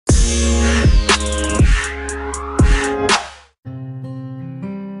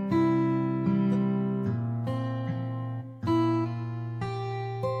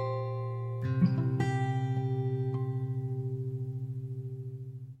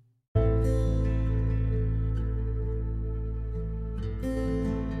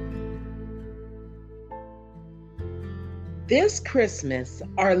This Christmas,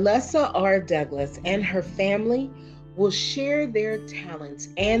 Arlessa R. Douglas and her family will share their talents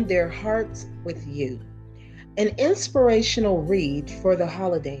and their hearts with you. An inspirational read for the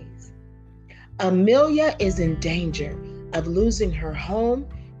holidays. Amelia is in danger of losing her home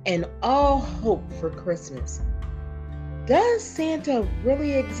and all hope for Christmas. Does Santa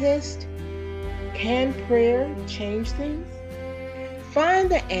really exist? Can prayer change things? Find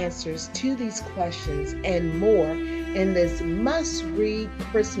the answers to these questions and more in this must-read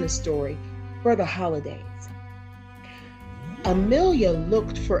Christmas story for the holidays. Amelia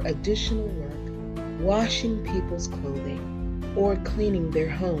looked for additional work, washing people's clothing or cleaning their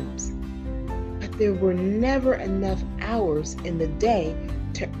homes. But there were never enough hours in the day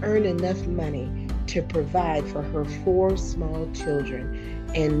to earn enough money to provide for her 4 small children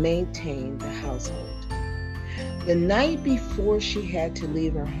and maintain the household. The night before she had to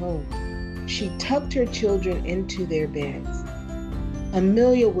leave her home, she tucked her children into their beds.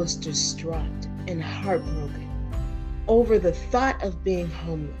 Amelia was distraught and heartbroken over the thought of being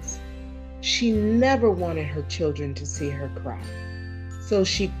homeless. She never wanted her children to see her cry. So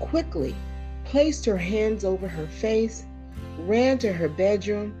she quickly placed her hands over her face, ran to her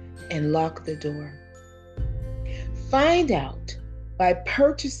bedroom, and locked the door. Find out by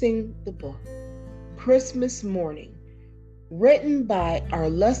purchasing the book, Christmas Morning, written by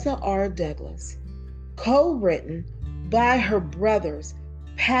Arlessa R. Douglas, co-written by her brothers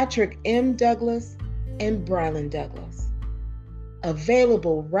Patrick M. Douglas and Brylan Douglas.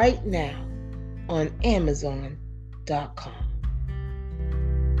 Available right now on Amazon.com.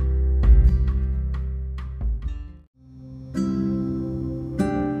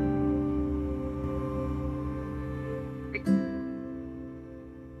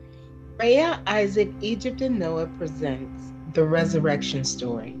 Rhea, Isaac, Egypt, and Noah presents The Resurrection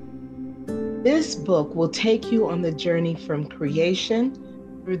Story. This book will take you on the journey from creation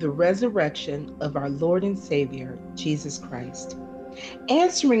through the resurrection of our Lord and Savior, Jesus Christ.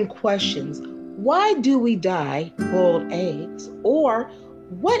 Answering questions, why do we die boiled eggs? Or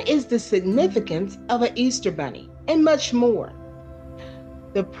what is the significance of an Easter bunny? And much more.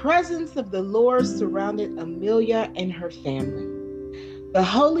 The presence of the Lord surrounded Amelia and her family. The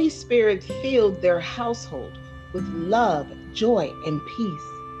Holy Spirit filled their household with love, joy, and peace.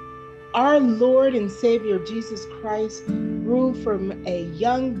 Our Lord and Savior Jesus Christ grew from a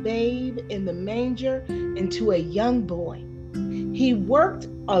young babe in the manger into a young boy. He worked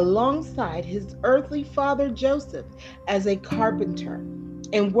alongside his earthly father Joseph as a carpenter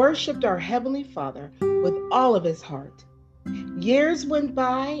and worshiped our Heavenly Father with all of his heart. Years went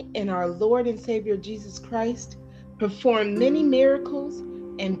by, and our Lord and Savior Jesus Christ performed many miracles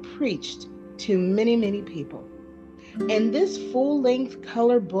and preached to many, many people. In this full-length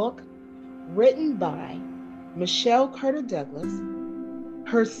color book, written by Michelle Carter Douglas,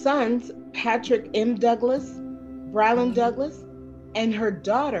 her sons Patrick M. Douglas, Brylan Douglas, and her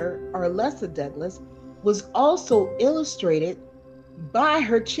daughter Arlessa Douglas, was also illustrated by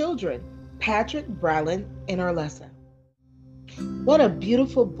her children, Patrick, Brylan, and Arlessa. What a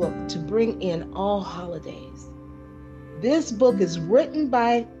beautiful book to bring in all holidays. This book is written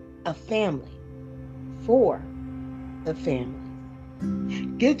by a family for the families.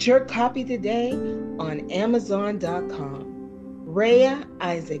 Get your copy today on Amazon.com. Rhea,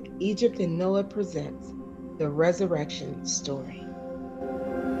 Isaac, Egypt, and Noah presents The Resurrection Story.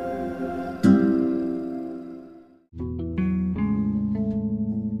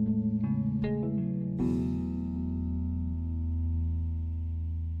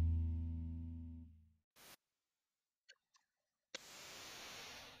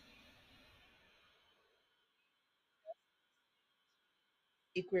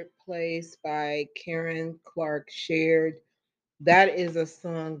 Secret Place by Karen Clark shared. That is a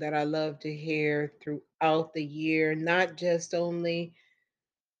song that I love to hear throughout the year, not just only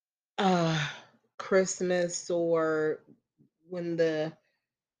uh, Christmas or when the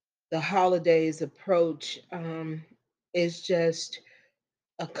holidays approach. It's just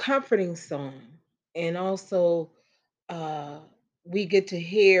a comforting song, and also uh, we get to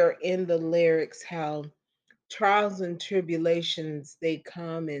hear in the lyrics how trials and tribulations they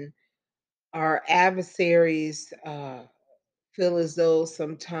come, and our adversaries feel as though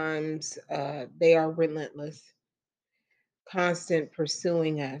sometimes they are relentless, constant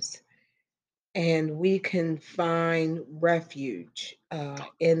pursuing us, and we can find refuge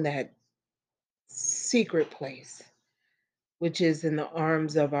in that secret place, which is in the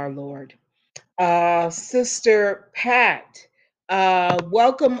arms of our Lord. Sister Pat,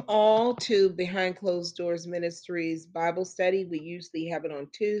 welcome all to Behind Closed Doors Ministries Bible study. We usually have it on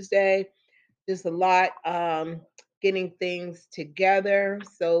Tuesday. Just a lot. getting things together.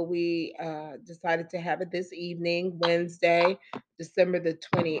 So we decided to have it this evening, Wednesday, December the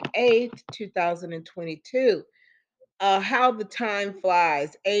 28th, 2022. How the time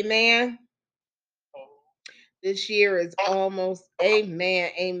flies. Amen. This year is almost,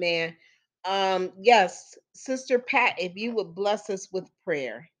 amen, amen. Yes, Sister Pat, if you would bless us with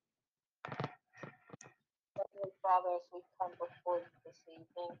prayer. Heavenly Father, as we come before you this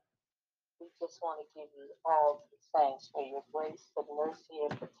evening, we just want to give you all the thanks for your grace and mercy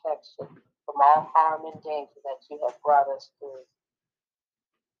and protection from all harm and danger that you have brought us through.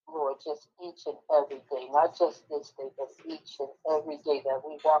 Lord, just each and every day, not just this day, but each and every day that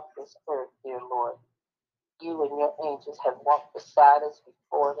we walk this earth, dear Lord. You and your angels have walked beside us,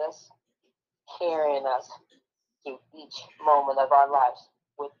 before us, carrying us through each moment of our lives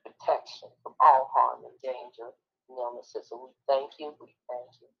with protection from all harm and danger and illnesses. So we thank you, we thank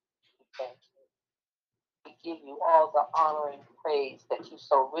you, we thank you. We give you all the honor and praise that you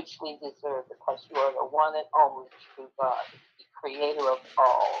so richly deserve, because you are the one and only true God, the creator of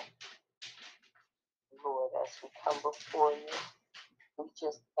all. Lord, as we come before you, we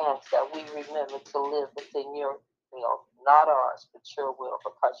just ask that we remember to live within your will, not ours, but your will,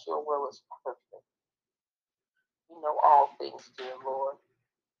 because your will is perfect. You know all things, dear Lord,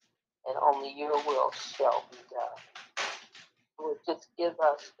 and only your will shall be done. Lord, just give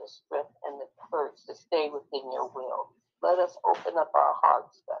us the strength and the courage to stay within your will. Let us open up our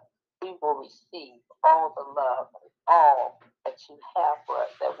hearts that we will receive all the love and all that you have for us,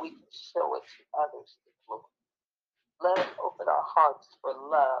 that we can show it to others, Lord. Let us open our hearts for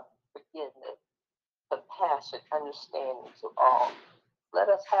love, forgiveness, compassion, understanding to all.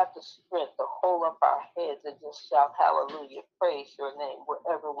 Let us have the strength to hold up our heads and just shout hallelujah, praise your name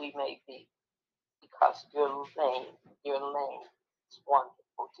wherever we may be, because your name is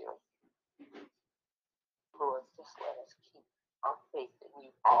wonderful, dear Lord. Just let us keep our faith in you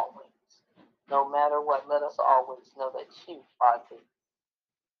always. No matter what, let us always know that you are there.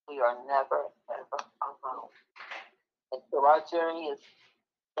 We are never, ever alone. Until our journey is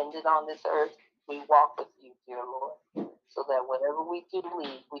ended on this earth, we walk with you, dear Lord, so that whenever we do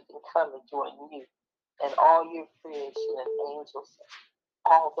leave, we can come and join you and all your creation and angels,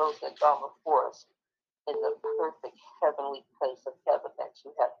 all those that gone before us in the perfect heavenly place of heaven that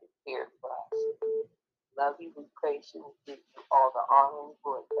you have prepared for us. Love you, we praise you, we give you all the honor and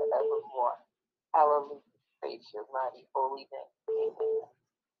glory forevermore. Hallelujah. Praise your mighty holy name.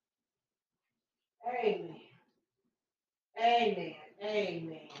 Amen. Amen.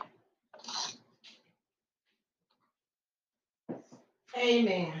 Amen.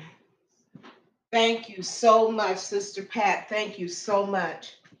 Amen. Thank you so much, Sister Pat. Thank you so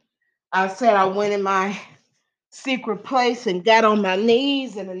much. I said I went in my secret place and got on my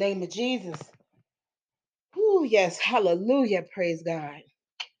knees in the name of Jesus. Oh, yes. Hallelujah. Praise God.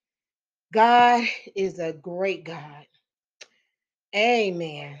 God is a great God.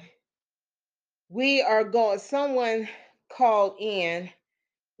 Amen. We are going, someone called in.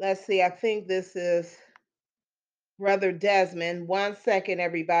 Let's see. I think this is Brother Desmond. 1 second,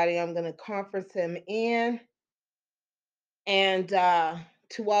 everybody. I'm going to conference him in. And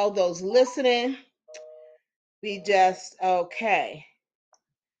to all those listening, we just, okay.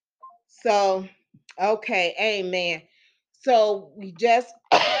 So, okay, amen. So we just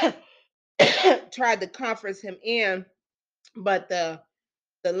tried to conference him in, but the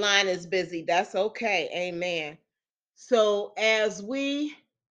line is busy. That's okay, amen. So as we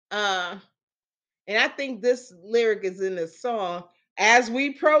and I think this lyric is in the song, as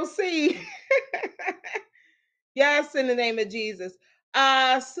we proceed. Yes, in the name of Jesus.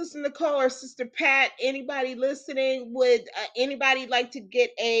 Sister Nicole or Sister Pat, anybody listening, would anybody like to give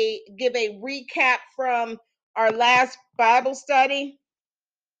a recap from our last Bible study?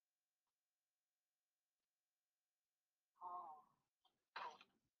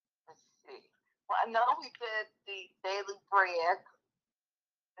 Let's see. Well, I know we did the daily bread.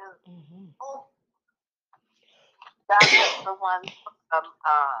 Mm-hmm. That was the one from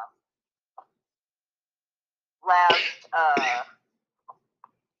last.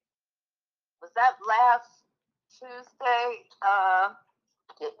 Was that last Tuesday?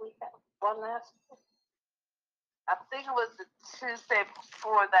 Did we have one last? I think it was the Tuesday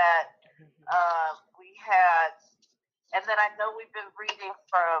before that. We had, and then I know we've been reading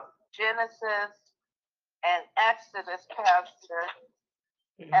from Genesis and Exodus, Pastor.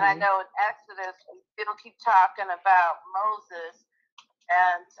 Mm-hmm. And I know in Exodus we still keep talking about Moses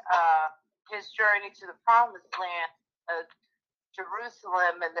and his journey to the Promised Land,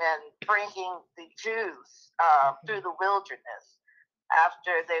 Jerusalem, and then bringing the Jews through the wilderness.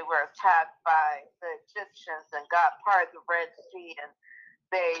 after they were attacked by the Egyptians and got part of the Red Sea, and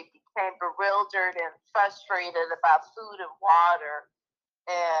they became bewildered and frustrated about food and water.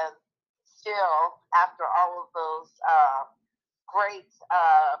 And still, after all of those great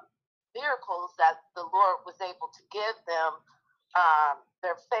miracles that the Lord was able to give them,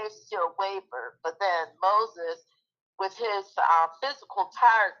 their faith still wavered. But then Moses, with his physical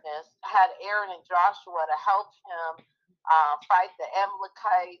tiredness, had Aaron and Joshua to help him fight the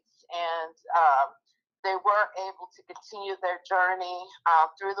Amalekites, and they were able to continue their journey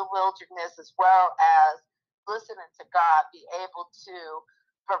through the wilderness, as well as listening to God, be able to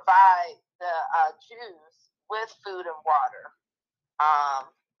provide the Jews with food and water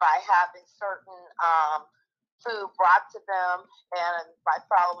by having certain food brought to them, and by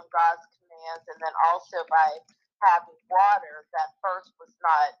following God's commands, and then also by having water that first was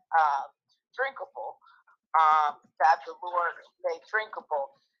not drinkable, that the Lord made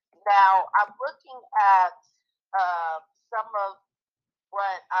drinkable. Now, I'm looking at some of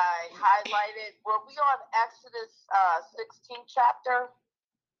what I highlighted. Were we on Exodus 16 chapter?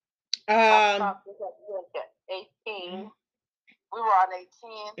 18. We were on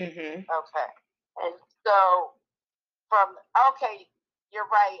 18. Mm-hmm. Okay. And so you're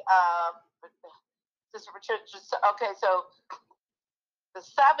right. Sister Patricia. Okay, so the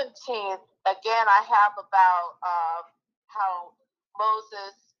 17th, again, I have about how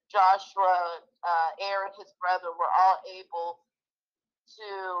Moses, Joshua, Aaron, his brother, were all able to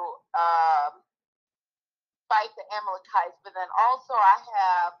fight the Amalekites. But then also I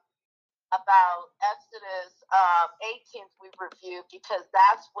have about Exodus 18th we reviewed, because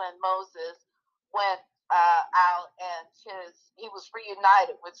that's when Moses went out and he was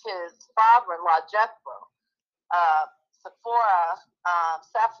reunited with his father-in-law Jethro, Sephora,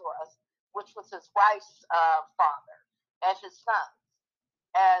 which was his wife's father, and his sons.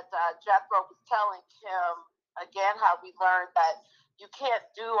 And Jethro was telling him again how we learned that you can't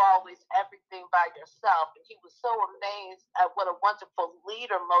do always everything by yourself. And he was so amazed at what a wonderful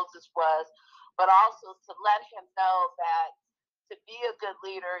leader Moses was, but also to let him know that to be a good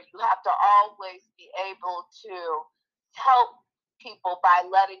leader, you have to always be able to help people by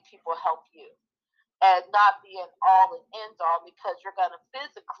letting people help you, and not be an all and end all, because you're going to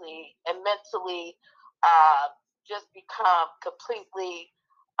physically and mentally just become completely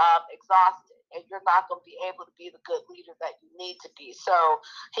exhausted, and you're not going to be able to be the good leader that you need to be. So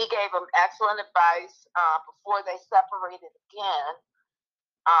he gave them excellent advice before they separated again.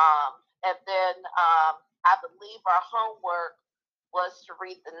 And then I believe our homework was to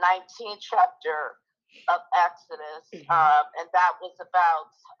read the 19th chapter of Exodus, and that was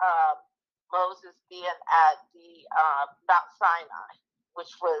about Moses being at the Mount Sinai,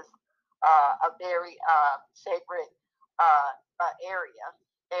 which was a very sacred area.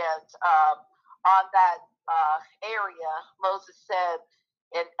 And on that area, Moses said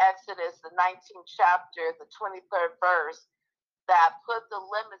in Exodus, the 19th chapter, the 23rd verse, that put the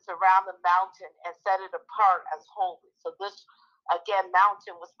limits around the mountain and set it apart as holy. So this, again,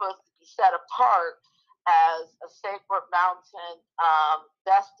 mountain was supposed to be set apart as a sacred mountain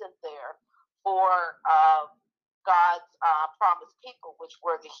destined there for God's promised people, which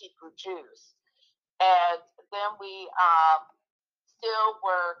were the Hebrew Jews. And then we still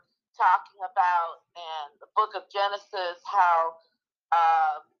were talking about in the book of Genesis how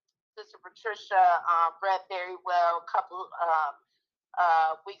Sister Patricia read very well a couple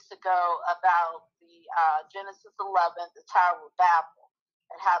weeks ago about the Genesis 11, the Tower of Babel,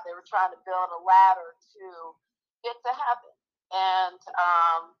 and how they were trying to build a ladder to get to heaven. And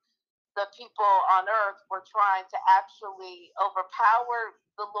the people on earth were trying to actually overpower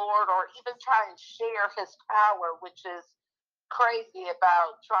the Lord, or even try and share his power, which is crazy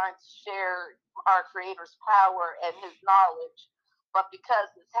about trying to share our Creator's power and his knowledge. But because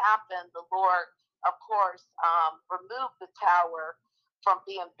this happened, the Lord, of course, removed the tower from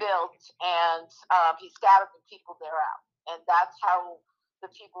being built, and he scattered the people there out. And that's how the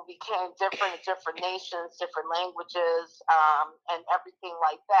people became different nations, different languages, and everything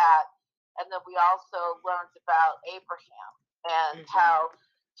like that. And then we also learned about Abraham and how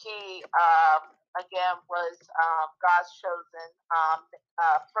he, again, was God's chosen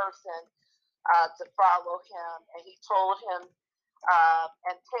person to follow him. And he told him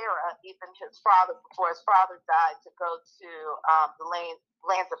and Terah, even his father, before his father died, to go to the land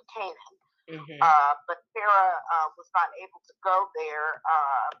of Canaan. But Terah was not able to go there.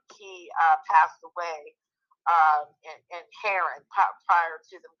 He passed away in Haran prior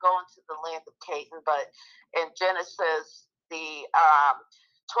to them going to the land of Canaan. But in Genesis, the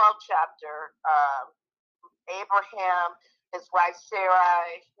 12th chapter, Abraham his wife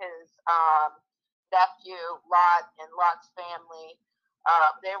Sarai, his nephew Lot, and Lot's family,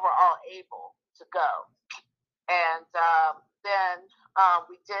 they were all able to go. And then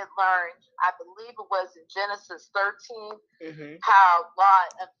we did learn, I believe it was in Genesis 13, how Lot,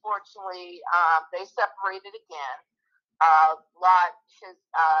 unfortunately, they separated again. Lot, his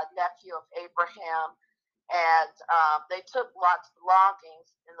nephew of Abraham, and they took Lot's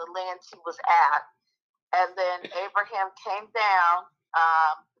belongings in the land he was at. And then Abraham came down,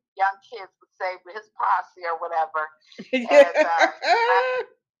 young kids would say, with his posse or whatever. And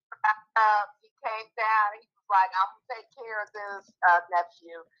he came down, he was like, I'm going to take care of this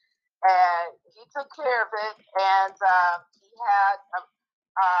nephew. And he took care of it, and he had,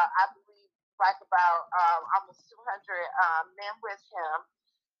 I believe, like about almost 200 men with him.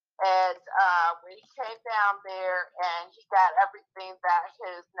 And when he came down there and he got everything that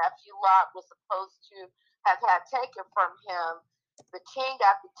his nephew Lot was supposed to have had taken from him, the king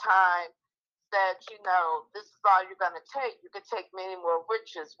at the time said, this is all you're going to take. You can take many more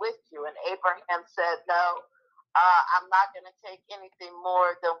riches with you. And Abraham said, no, I'm not going to take anything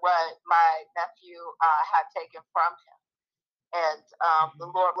more than what my nephew had taken from him. And the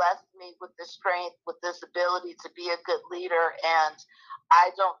Lord blessed me with the strength, with this ability to be a good leader, and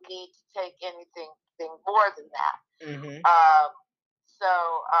I don't need to take anything more than that. So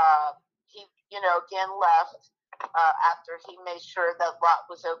he, again left after he made sure that Lot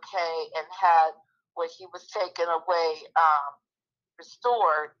was okay and had what he was taken away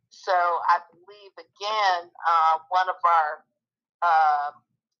restored. So I believe, again, one of our,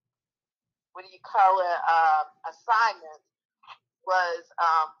 assignments was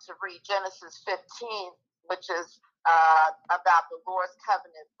to read Genesis 15, which is about the Lord's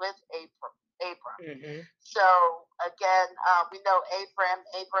covenant with Abram. So again, we know Abraham,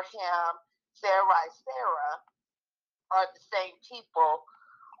 Sarah are the same people.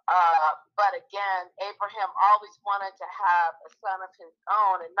 But again, Abraham always wanted to have a son of his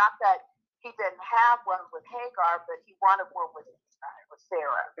own, and not that he didn't have one with Hagar, but he wanted one with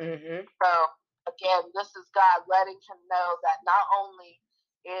Sarah. So again, this is God letting him know that not only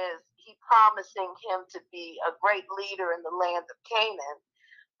is he promising him to be a great leader in the land of Canaan,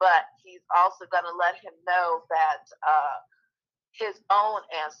 but he's also going to let him know that his own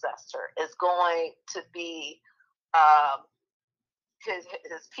ancestor is going to be his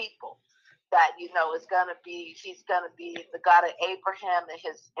people. That is going to be, he's going to be the God of Abraham, and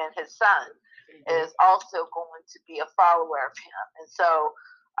his son is also going to be a follower of him. And so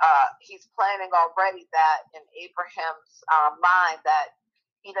he's planning already that in Abraham's mind, that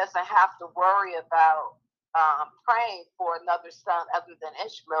he doesn't have to worry about praying for another son other than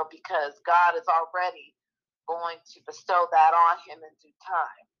Ishmael, because God is already going to bestow that on him in due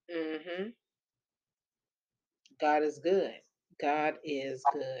time. God is good. God is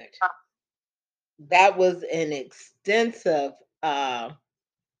good. That was an extensive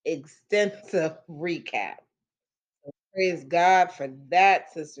recap. Praise God for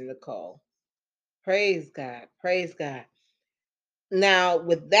that, Sister Nicole. Praise God. Praise God. Now,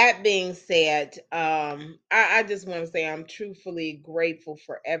 with that being said, I just want to say I'm truthfully grateful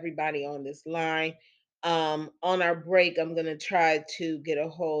for everybody on this line. On our break, I'm going to try to get a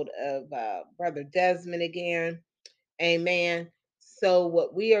hold of Brother Desmond again. Amen. So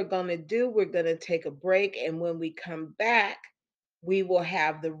what we are going to do, we're going to take a break, and when we come back, we will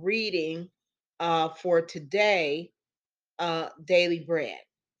have the reading for today, Daily Bread.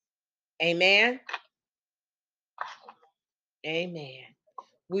 Amen. Amen.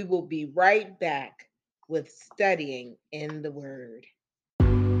 We will be right back with studying in the Word.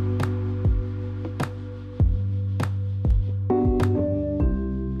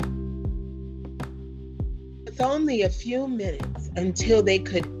 With only a few minutes until they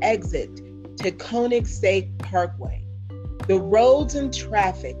could exit to Koenigsegg Parkway, the roads and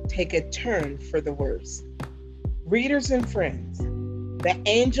traffic take a turn for the worse. Readers and friends, the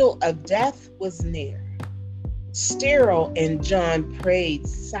angel of death was near. Cyril and John prayed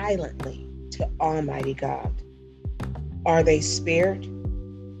silently to Almighty God. Are they spared?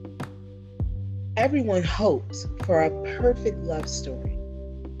 Everyone hopes for a perfect love story.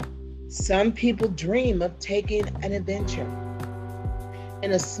 Some people dream of taking an adventure.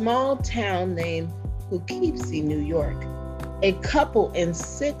 In a small town named Poughkeepsie, New York, a couple and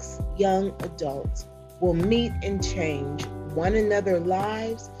 6 young adults will meet and change one another's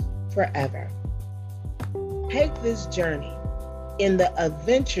lives forever. Take this journey in the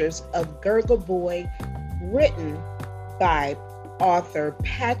adventures of Gurgle Boy, written by author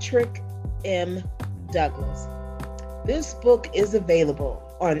Patrick M. Douglas. This book is available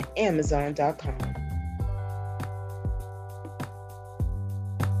on Amazon.com.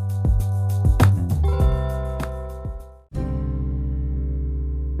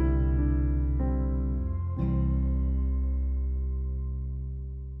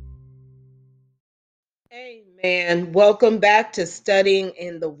 Amen. Welcome back to Studying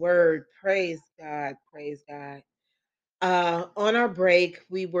in the Word. Praise God. Praise God. On our break,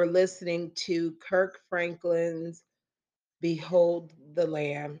 we were listening to Kirk Franklin's Behold the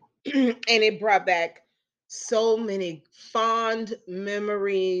Lamb, and it brought back so many fond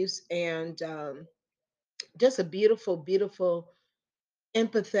memories and just a beautiful, beautiful,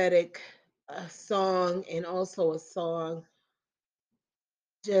 empathetic song, and also a song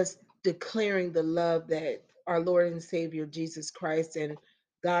just declaring the love that our Lord and Savior Jesus Christ and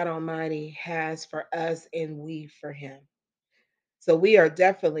God Almighty has for us and we for Him. So we are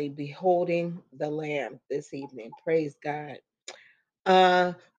definitely beholding the Lamb this evening. Praise God.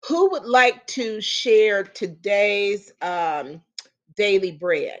 Uh, who would like to share today's daily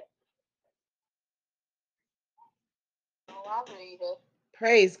bread? Oh, I'll read it.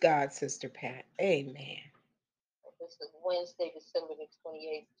 Praise God, Sister Pat. Amen. This is Wednesday, December the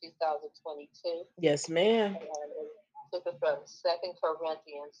 28th, 2022. Yes, ma'am. And it took it from 2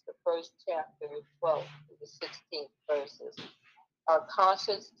 Corinthians, the first chapter, 12 to the 16th verses. Our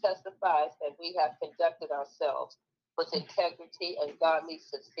conscience testifies that we have conducted ourselves with integrity and godly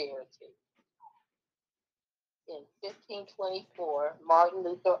sincerity. In 1524, Martin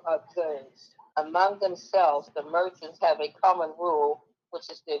Luther observes, among themselves, the merchants have a common rule, which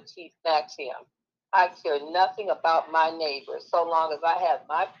is their chief maxim. I care nothing about my neighbor so long as I have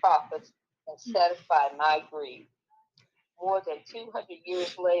my profits and satisfy my greed. More than 200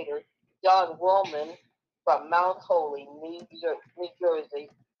 years later, John Woolman from Mount Holy, New Jersey,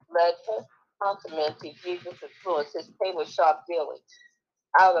 led his countrymen to Jesus' influence his tailor shop dealings.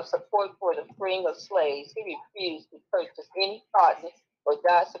 Out of support for the freeing of slaves, he refused to purchase any cotton or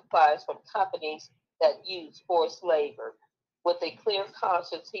dye supplies from companies that used forced labor. With a clear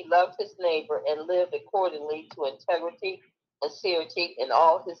conscience, he loved his neighbor and lived accordingly to integrity and sincerity in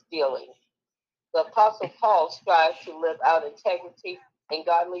all his dealings. The Apostle Paul strived to live out integrity and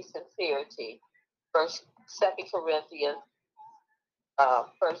godly sincerity. First, 2 Corinthians,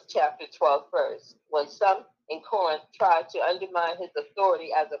 first chapter, 12th verse. When some in Corinth tried to undermine his authority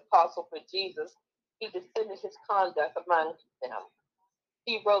as apostle for Jesus, he defended his conduct among them.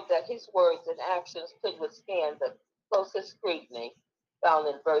 He wrote that his words and actions could withstand the closest scrutiny, found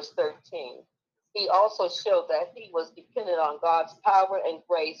in verse 13. He also showed that he was dependent on God's power and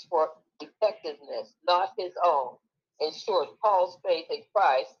grace for effectiveness, not his own. In short, Paul's faith in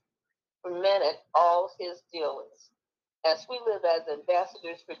Christ fermented all his dealings. As we live as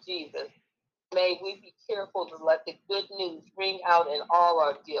ambassadors for Jesus, may we be careful to let the good news ring out in all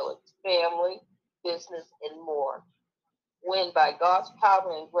our dealings, family, business, and more. When by God's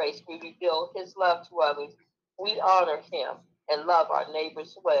power and grace we reveal his love to others, we honor him and love our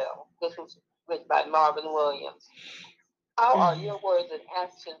neighbors well. This was written by Marvin Williams. How are your words and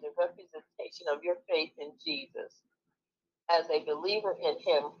actions a representation of your faith in Jesus? As a believer in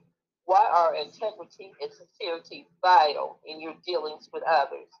him, why are integrity and sincerity vital in your dealings with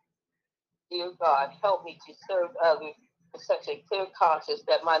others? Dear God, help me to serve others with such a clear conscience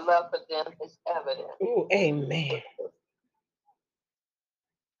that my love for them is evident. Ooh, amen.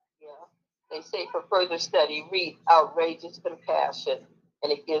 Yeah. They say for further study, read Outrageous Compassion,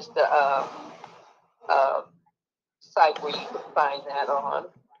 and it gives the uh, site where you can find that on.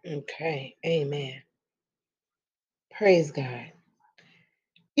 Okay, amen. Praise God.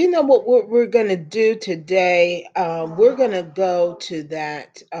 You know what we're going to do today? We're going to go to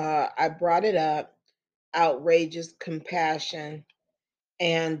that. I brought it up, outrageous compassion,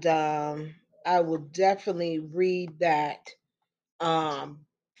 and I will definitely read that. Um,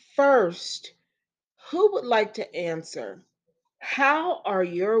 First, who would like to answer? How are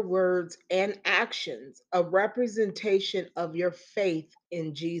your words and actions a representation of your faith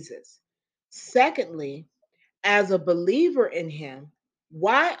in Jesus? Secondly, as a believer in Him,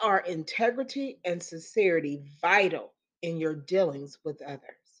 why are integrity and sincerity vital in your dealings with others?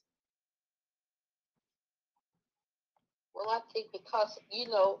 Well, I think because you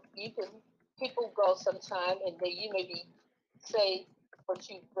can people go sometime and they maybe say what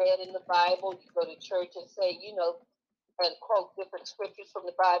you read in the Bible. You go to church and say and quote different scriptures from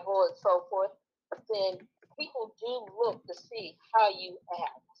the Bible and so forth. But then people do look to see how you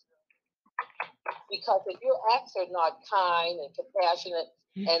act, because if your acts are not kind and compassionate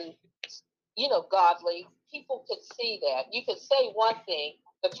and godly, people can see that. You can say one thing,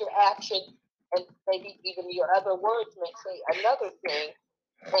 but your action and maybe even your other words may say another thing,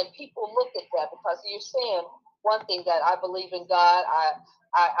 and people look at that because you're saying one thing, that I believe in God,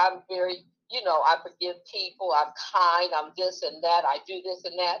 I'm very, I forgive people, I'm kind, I'm this and that, I do this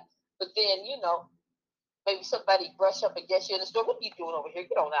and that. But then, maybe somebody brush up against you in the store. What are you doing over here?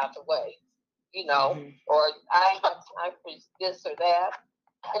 Get on out the way. or I ain't got time for this or that.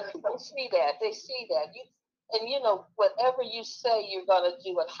 And they see that. They see that. Whatever you say you're going to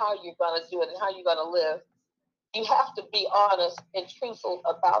do and how you're going to do it and how you're going to live, you have to be honest and truthful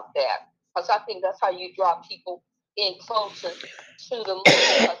about that. Because I think that's how you draw people in closer to the Lord,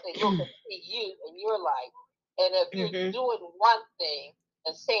 because they look and see you and your life. And if you're doing one thing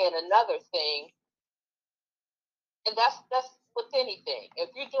and saying another thing, and that's with anything. If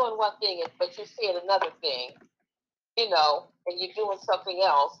you're doing one thing but you're saying another thing, and you're doing something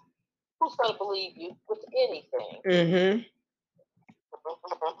else, who's going to believe you with anything?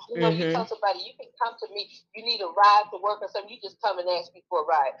 You tell somebody, you can come to me, you need a ride to work or something, you just come and ask me for a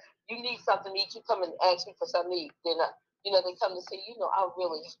ride. You need something to eat, you come and ask me for something to eat. Then, they come and say, I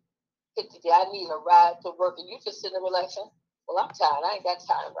really hit today, I need a ride to work. And you just sit there like, well, I'm tired, I ain't got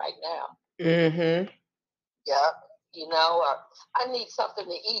time right now. Yeah. I need something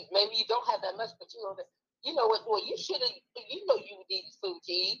to eat. Maybe you don't have that much, but you know what? Well, you should have. You needed food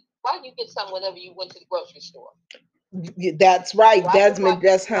to eat. Why didn't you get some whenever you went to the grocery store? That's right. Desmond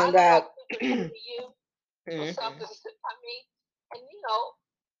just hung up. You or something. I mean, and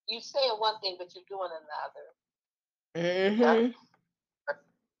you saying one thing, but you're doing another.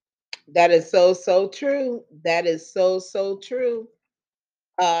 That is so true. That is so true.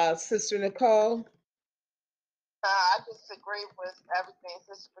 Sister Nicole. I disagree with everything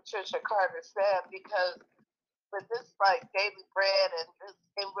Sister Patricia Carter said, because with this like daily bread and this,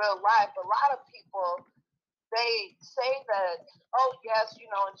 in real life, a lot of people, they say that, oh yes, in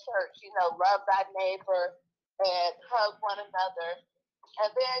church, love thy neighbor and hug one another,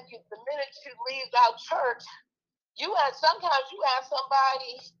 and then the minute you leave out church, sometimes you ask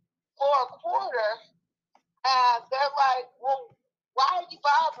somebody for a quarter, and they're like, well, why are you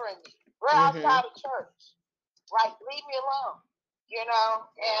bothering me? We're outside of church. Like, leave me alone,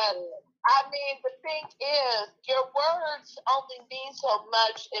 And I mean, the thing is, your words only mean so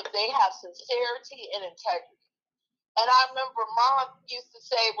much if they have sincerity and integrity. And I remember Mom used to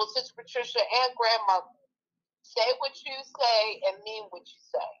say, well, Sister Patricia and Grandma, say what you say and mean what you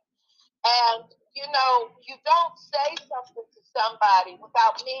say. And, you don't say something to somebody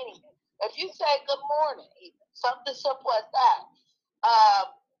without meaning it. If you say good morning, even, something simple as that,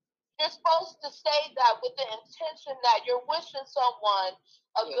 you're supposed to say that with the intention that you're wishing someone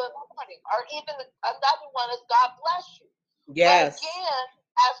a good morning, or even another one is God bless you. Yes. But again,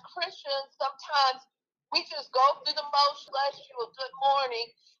 as Christians, sometimes we just go through the motion, bless you, a good morning,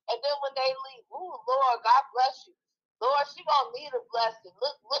 and then when they leave, ooh, Lord, God bless you. Lord, she gonna need a blessing.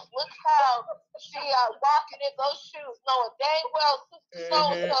 Look how she walking in those shoes, knowing dang well Sister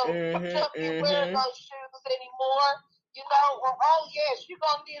So-so shouldn't be wearing those shoes anymore. Or oh yeah, she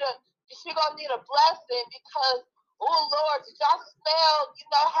gonna need a blessing because, oh Lord, did y'all smell,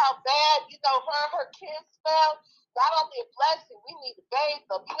 how bad, her kids smell? Not only a blessing, we need to bathe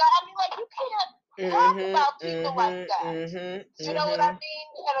them. Like, you can't talk about people like that. You know what I mean?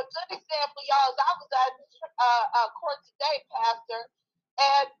 And a good example, y'all, is I was at court today, Pastor,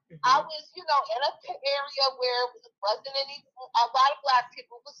 and I was, in an area where it wasn't a lot of Black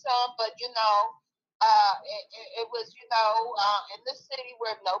people, with some, but it was, in this city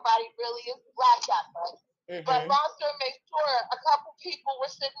where nobody really is Black that much. But long story made short, a couple people were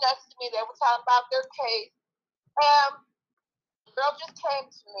sitting next to me. They were talking about their case, and the girl just came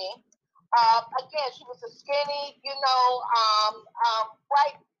to me. Again, she was a skinny,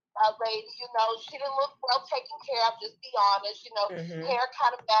 white lady. She didn't look well taken care of. Just be honest. Hair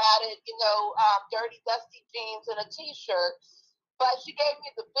kind of matted. Dirty, dusty jeans and a t-shirt. But she gave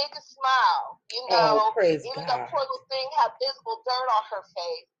me the biggest smile. Praise even God. though poor little thing had visible dirt on her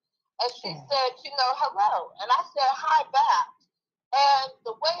face. And she said, hello. And I said hi back. And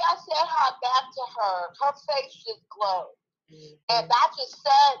the way I said hi back to her face just glowed. And I just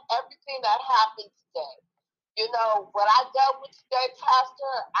said everything that happened today. What I dealt with today,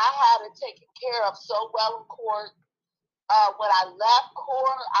 Pastor, I had it taken care of so well in court. When I left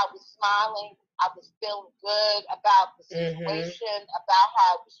court, I was smiling. I was feeling good about the situation, about how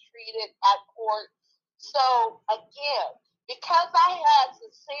I was treated at court. So, again, because I had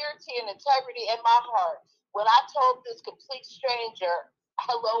sincerity and integrity in my heart, when I told this complete stranger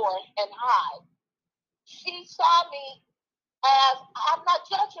hello and hi, she saw me as, I'm not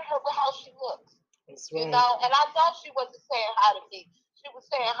judging her for how she looks. That's right. And I know she wasn't saying hi to me. She was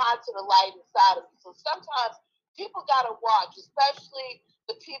saying hi to the light inside of me. So sometimes people got to watch, especially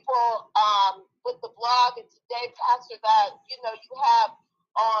the people with the blog and today, Pastor, that, you have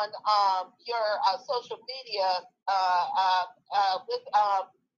on your social media with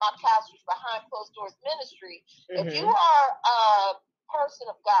my pastors behind closed doors ministry. If you are a person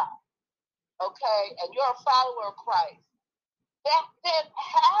of God, okay, and you're a follower of Christ, then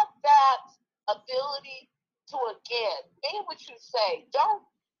have that ability to, again, mean what you say. Don't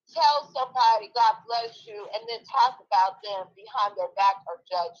tell somebody God bless you and then talk about them behind their back or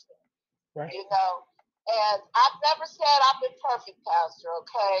judge them. Right. You know, and I've never said I've been perfect, Pastor,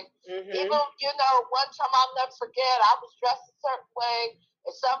 okay? Even, one time I'll never forget, I was dressed a certain way,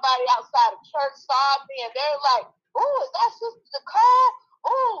 and somebody outside of church saw me, and they're like, "Ooh, is that Sister Nicole?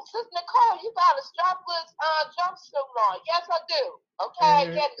 Ooh, Sister Nicole, you got a strapless jumpsuit on." Yes, I do. Okay?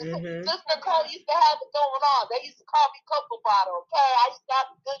 Sister Nicole used to have it going on. They used to call me Cocoa Bottle, okay? I used to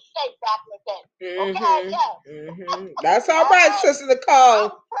have a good shape back in the day. Okay? Yes. That's all right, Sister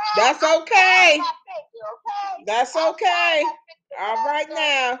Nicole. That's okay. That's okay. All right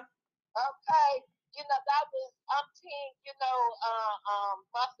now. Okay. That was umpteen,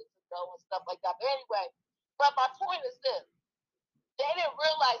 months ago and stuff like that. But anyway, but my point is this. They didn't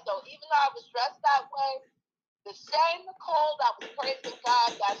realize, though, even though I was dressed that way, the same Nicole that was praising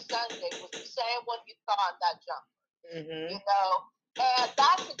God that Sunday was the same one you saw in that jumper. And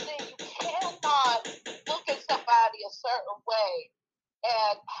that's the thing. You cannot look at somebody a certain way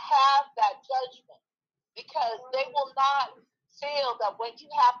and have that judgment, because they will not feel that what you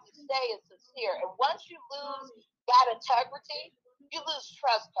have to say is sincere. And once you lose that integrity, you lose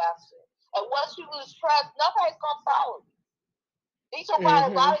trust, Pastor. And once you lose trust, nobody's going to follow you. These are why a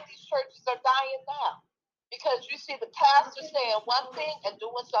lot of these churches are dying now, because you see the pastor saying one thing and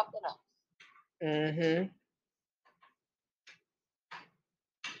doing something else.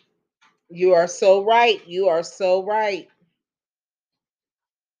 You are so right. You are so right.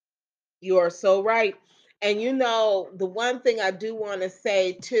 You are so right. And the one thing I do want to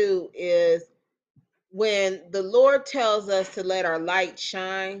say too is, when the Lord tells us to let our light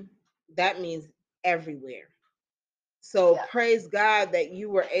shine, that means everywhere. So praise God that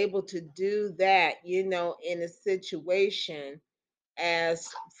you were able to do that, in a situation as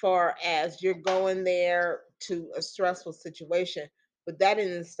far as you're going there to a stressful situation, but that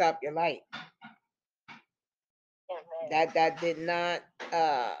didn't stop your light. That did not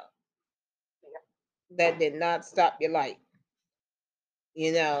stop your light.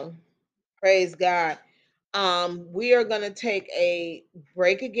 Praise God. We are going to take a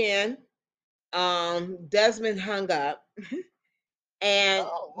break again. Desmond hung up. And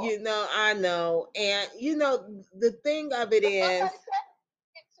I know. And the thing of it is,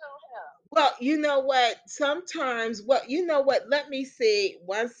 well, you know what? Sometimes, let me see.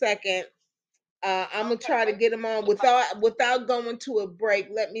 1 second. I'm gonna try to get him on without going to a break.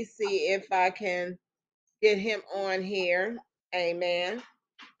 Let me see if I can get him on here. Amen.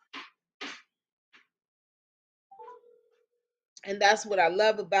 And that's what I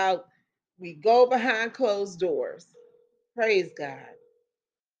love about, we go behind closed doors. Praise God.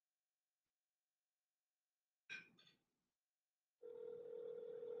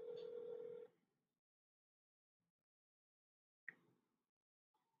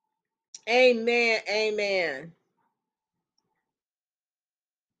 Amen. Amen.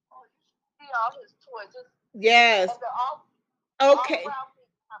 Yes. Okay.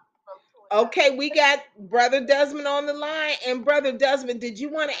 Okay, we got Brother Desmond on the line. And Brother Desmond, did you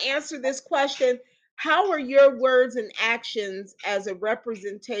want to answer this question? How are your words and actions as a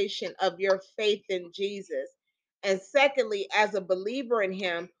representation of your faith in Jesus? And secondly, as a believer in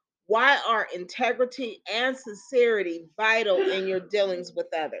him, why are integrity and sincerity vital in your dealings with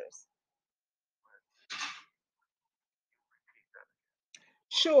others?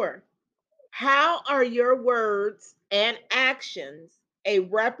 Sure. How are your words and actions a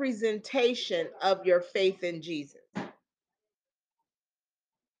representation of your faith in Jesus?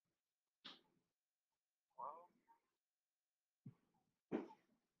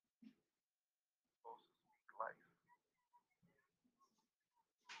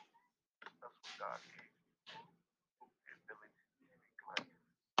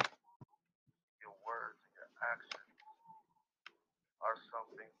 Your words and your actions are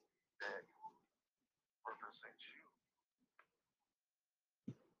something that represent you.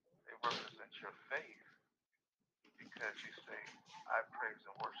 They represent your faith, because you say, I praise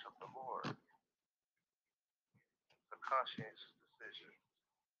and worship the Lord. It's a conscientious decision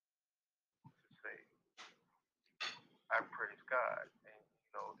to say, I praise God. And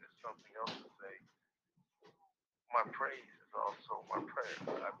there's something else to say. My praise is also my prayer.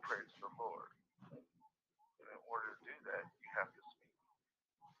 I praise the Lord. And in order to do that, you have to speak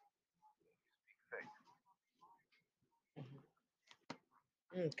faith.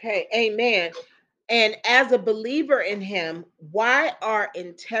 Okay, amen. And as a believer in him, why are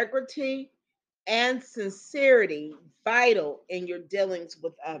integrity and sincerity vital in your dealings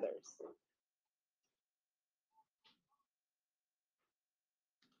with others?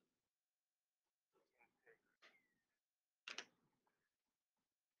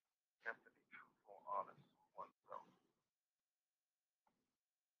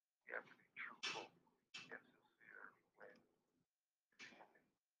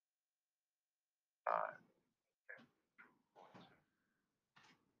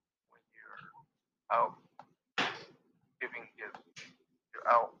 out giving his, you're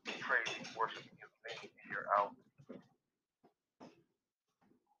out praising, worshiping his name, and you're out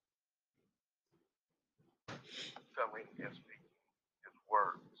telling and speaking his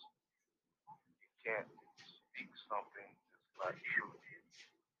words. You can't speak something that's not true.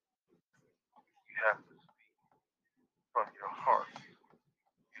 You have to speak from your heart.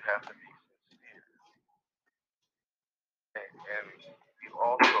 You have to be sincere. And you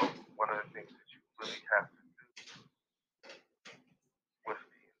also, one of the things that you really have to do with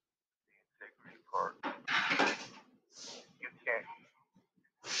the integrity part, you can't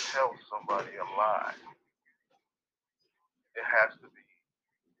tell somebody a lie. It has to be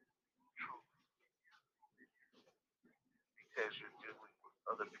true because you're dealing with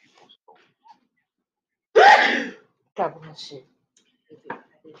other people's souls.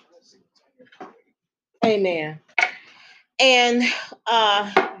 Amen. And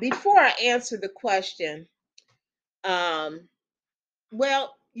before I answer the question,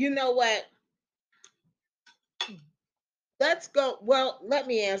 well, you know what? Let's go. Well, let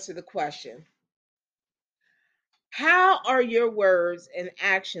me answer the question. How are your words and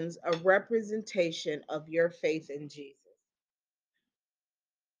actions a representation of your faith in Jesus?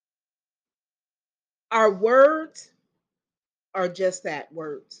 Our words are just that,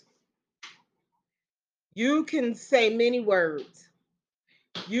 words. You can say many words.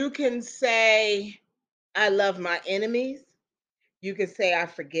 You can say, I love my enemies. You can say, I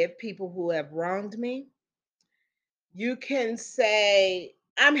forgive people who have wronged me. You can say,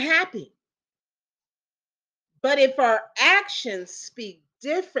 I'm happy. But if our actions speak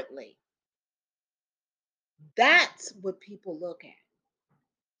differently, that's what people look at.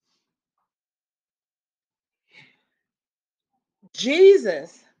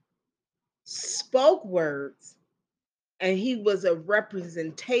 Jesus spoke words, and he was a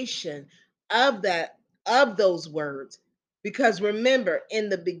representation of those words, because remember, in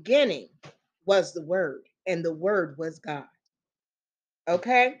the beginning was the word, and the word was God.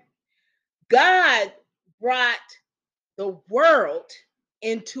 Okay? God brought the world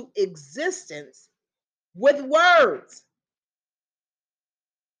into existence with words.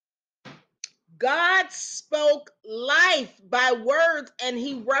 God spoke life by words, and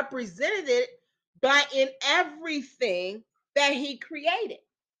he represented it by in everything that he created.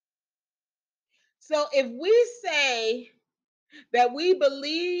 So if we say that we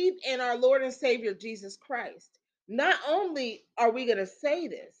believe in our Lord and Savior Jesus Christ, not only are we going to say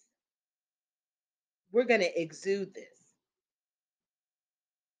this, we're going to exude this.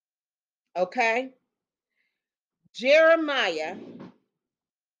 Okay? Jeremiah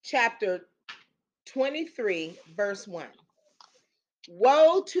chapter 23, verse 1.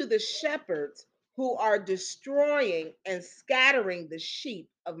 Woe to the shepherds who are destroying and scattering the sheep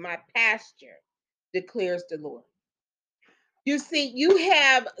of my pasture, declares the Lord. You see, you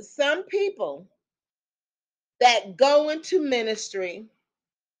have some people that go into ministry,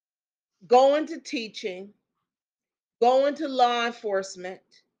 go into teaching, go into law enforcement,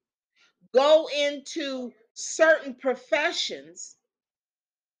 go into certain professions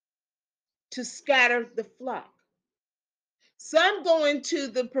to scatter the flock. Some go into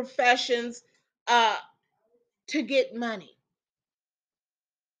the professions to get money.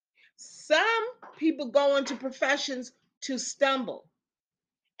 Some people go into professions to stumble.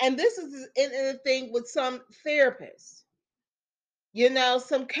 And this is in the thing with some therapists,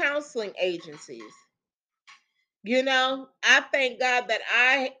 some counseling agencies. I thank God that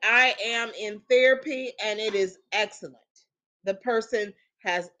I am in therapy, and it is excellent. The person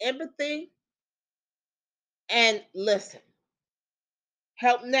has empathy and listen.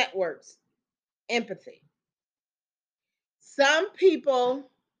 Help networks, empathy. Some people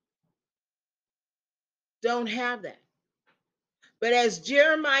don't have that. But as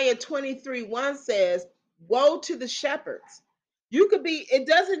Jeremiah 23:1 says, woe to the shepherds. You could be, it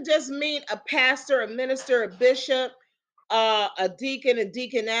doesn't just mean a pastor, a minister, a bishop, a deacon, a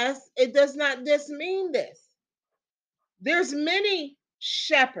deaconess. It does not just mean this. There's many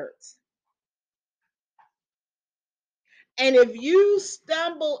shepherds. And if you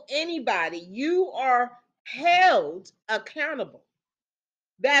stumble anybody, you are held accountable.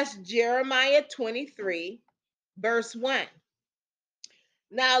 That's Jeremiah 23, verse 1.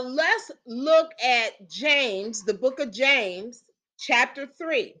 Now let's look at James, the book of James, chapter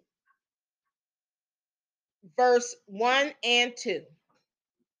 3, verse 1 and 2.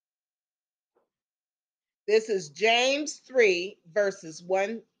 This is James 3, verses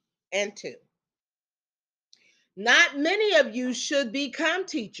 1 and 2. Not many of you should become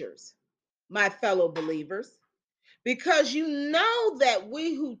teachers, my fellow believers, because you know that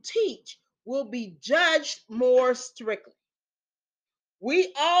we who teach will be judged more strictly.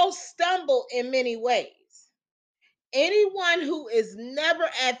 We all stumble in many ways. Anyone who is never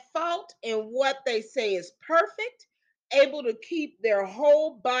at fault in what they say is perfect, able to keep their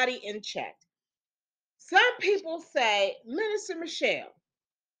whole body in check. Some people say, Minister Michelle,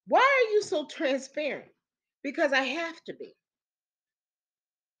 why are you so transparent? Because I have to be.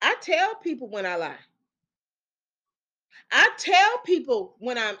 I tell people when I lie. I tell people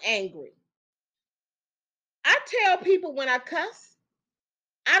when I'm angry. I tell people when I cuss.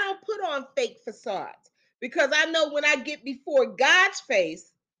 I don't put on fake facades because I know when I get before God's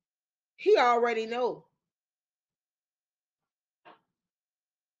face, He already knows.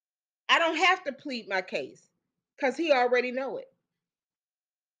 I don't have to plead my case because He already know it.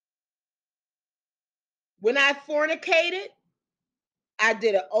 When I fornicated, I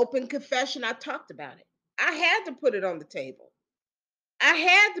did an open confession. I talked about it. I had to put it on the table. I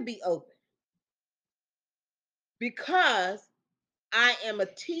had to be open because I am a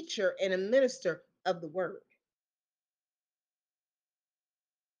teacher and a minister of the word.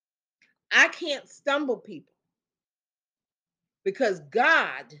 I can't stumble people because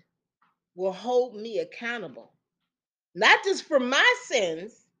God will hold me accountable, not just for my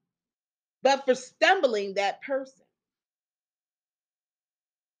sins, but for stumbling that person.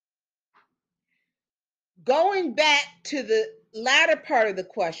 Going back to the latter part of the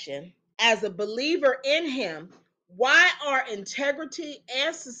question, as a believer in Him, why are integrity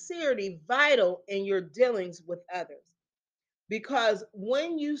and sincerity vital in your dealings with others? Because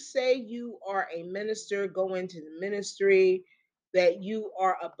when you say you are a minister, go into the ministry, that you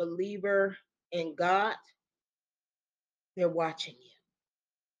are a believer in God, they're watching you.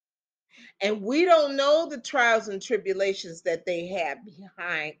 And we don't know the trials and tribulations that they have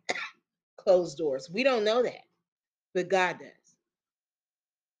behind closed doors. We don't know that, but God does.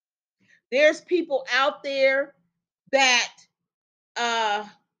 There's people out there that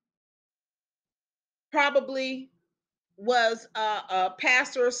probably was a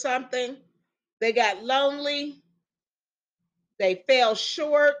pastor or something. They got lonely. They fell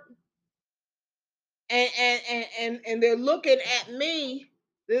short, and they're looking at me.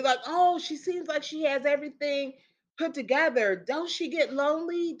 They're like, "Oh, she seems like she has everything put together. Don't she get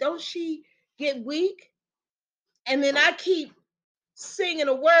lonely? Don't she get weak?" And then I keep singing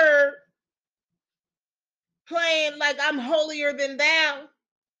a word, playing like I'm holier than thou,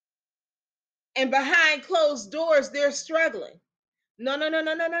 and behind closed doors, they're struggling. No, no, no,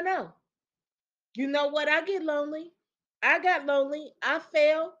 no, no, no, no. You know what? I get lonely. I got lonely. I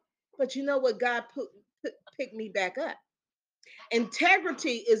fell, but you know what? God picked me back up.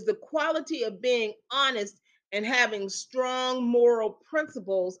 Integrity is the quality of being honest and having strong moral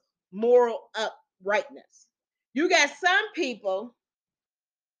principles, moral uprightness. You got some people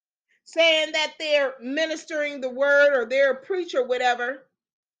saying that they're ministering the word or they're a preacher, whatever,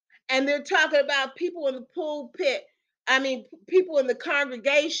 and they're talking about people in the pulpit. I mean, people in the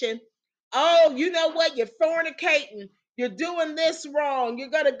congregation. Oh, you know what? You're fornicating. You're doing this wrong. You're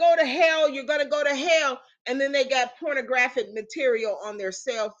going to go to hell. You're going to go to hell. And then they got pornographic material on their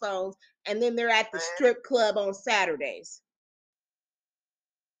cell phones. And then they're at the strip club on Saturdays.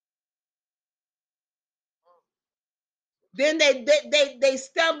 Then they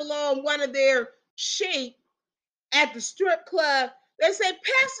stumble on one of their sheep at the strip club. They say,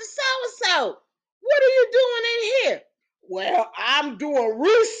 Pastor so-and-so, what are you doing in here? Well, I'm doing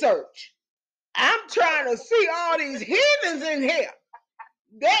research. I'm trying to see all these heathens in here.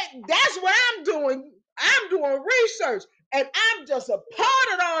 That's what I'm doing. I'm doing research. And I'm just a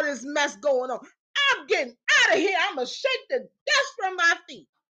part of all this mess going on. I'm getting out of here. I'm going to shake the dust from my feet.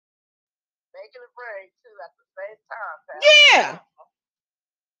 Making it rain, too, at the same time, Pastor. Yeah.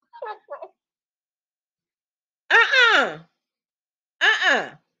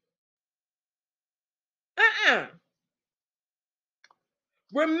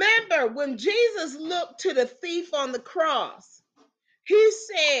 Remember when Jesus looked to the thief on the cross, he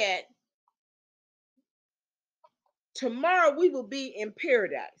said, tomorrow we will be in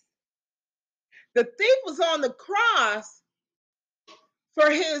paradise. The thief was on the cross for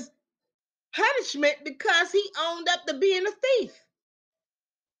his punishment because he owned up to being a thief.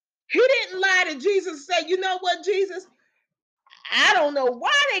 He didn't lie to Jesus and say, you know what, Jesus? I don't know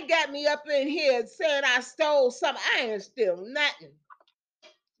why they got me up in here saying I stole something. I ain't steal nothing.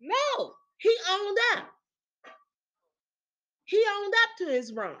 No, he owned up. He owned up to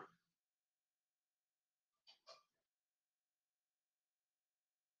his wrong.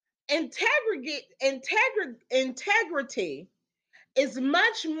 Integrity is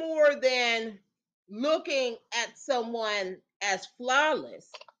much more than looking at someone as flawless.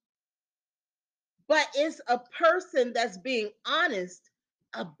 but it's a person that's being honest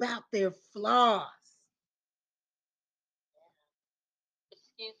about their flaws.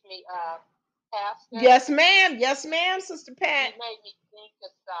 Excuse me, Pastor. Yes, ma'am. Yes, ma'am, Sister Pat. You made me think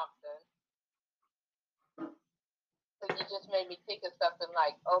of something. So you just made me think of something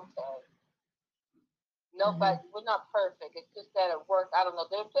like, okay, nobody, we're not perfect. It's just that at work, I don't know.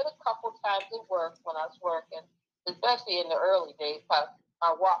 There's been a couple times at work when I was working, especially in the early days, because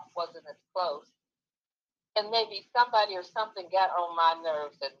my walk wasn't as close. And maybe somebody or something got on my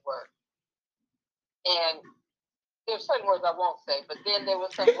nerves at work. And there's certain words I won't say, but then there were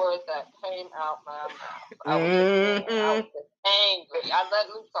some words that came out my mouth. I was just angry. I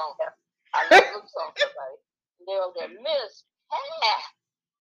let loose on them. I let loose on somebody. And they were there, Miss Pat,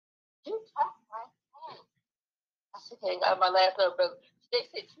 you talk like that. I said, hey, got my last name, but they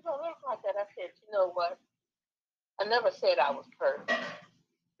said, you don't look like that. I said, you know what? I never said I was perfect.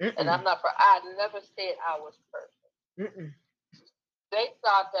 And I'm not, I never said I was perfect. They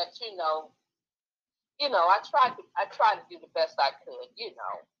thought that, I tried to do the best I could,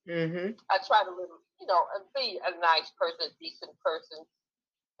 I tried to live, and be a nice person, a decent person,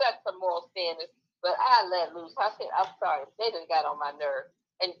 set some moral standards, but I let loose. I said, I'm sorry, they done got on my nerve.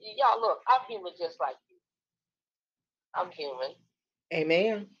 And y'all, look, I'm human just like you. I'm human.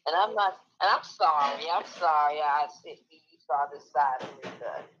 Amen. And I'm sorry. I said, you saw this side of me.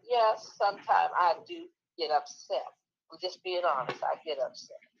 But yes, sometimes I do get upset. I'm just being honest. I get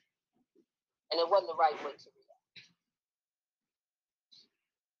upset. And it wasn't the right way to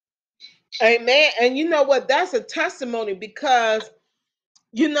react. Amen. And you know what? That's a testimony, because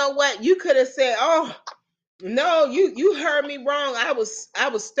you know what? You could have said, oh, no, you heard me wrong. I was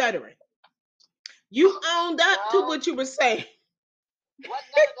stuttering. You owned up to what you were saying. What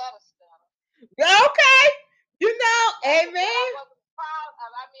none of that is stutter. Okay. Amen. I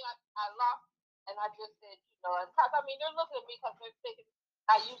lost, and I just said, and because they're looking at me because they're thinking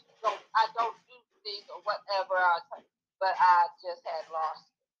I don't do things or whatever, but I just had lost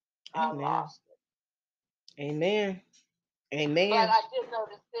it. I lost it. Amen. Amen. But I did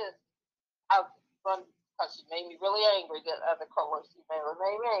notice this. Because she made me really angry. The other coworker, she made me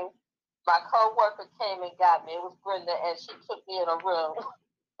angry. My coworker came and got me. It was Brenda, and she took me in a room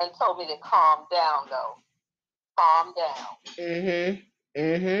and told me to calm down, though. Calm down. Yeah.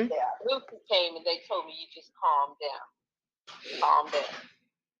 Lucy came and they told me, you just calm down. Calm down.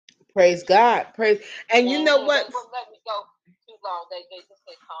 Praise God. And you know what? They wouldn't let me go too long. They just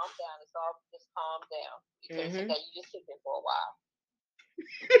said, calm down. It's all just calm down. You just sit there for a while.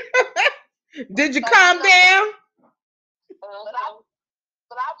 Did you calm down? But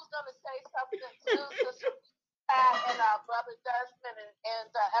I was going to say something too, Sister Pat and Brother Desmond and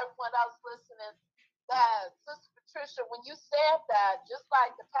everyone else listening. That Sister Patricia, when you said that, just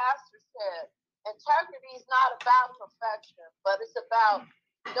like the pastor said, integrity is not about perfection, but it's about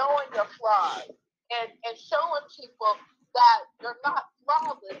knowing your flaws and showing people that you're not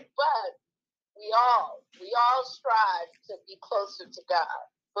flawless, but we all strive to be closer to God,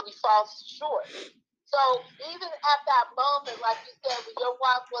 but we fall short. So even at that moment, like you said, when your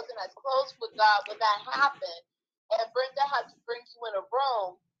wife wasn't as close with God, when that happened, and Brenda had to bring you in a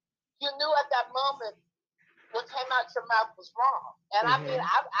room, you knew at that moment what came out your mouth was wrong. And I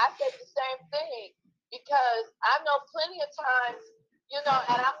said the same thing, because I know plenty of times, and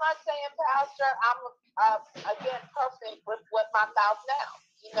I'm not saying, Pastor, I'm again perfect with my mouth now.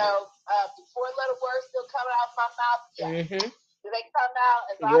 Before little words still coming out of my mouth, yes. Do they come out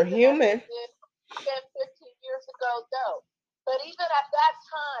as You're often human. as they did 10, 15 years ago? No. But even at that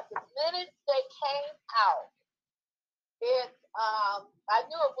time, the minute they came out, I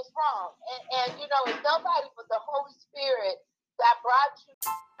knew it was wrong. And it's nobody but the Holy Spirit that brought you.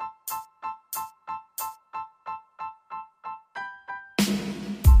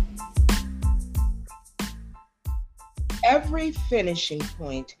 Every finishing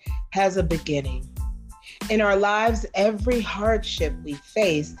point has a beginning. In our lives, every hardship we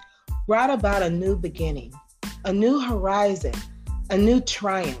faced brought about a new beginning, a new horizon, a new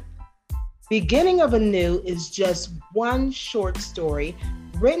triumph. Beginning of Anew is just one short story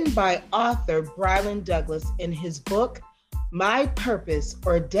written by author Brylan Douglas in his book, My Purpose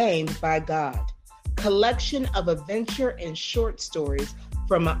Ordained by God, collection of adventure and short stories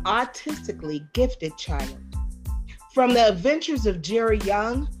from an autistically gifted child. From the adventures of Jerry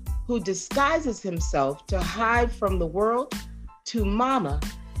Young, who disguises himself to hide from the world, to Mama,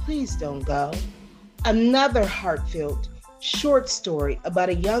 Please Don't Go, another heartfelt short story about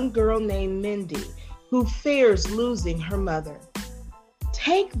a young girl named Mindy who fears losing her mother.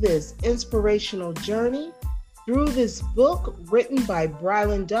 Take this inspirational journey through this book written by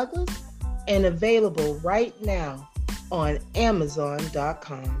Brylan Douglas and available right now on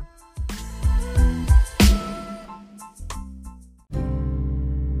Amazon.com.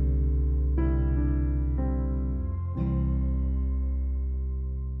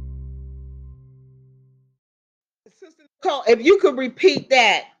 Sister Nicole, if you could repeat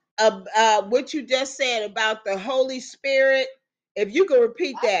that, what you just said about the Holy Spirit, if you could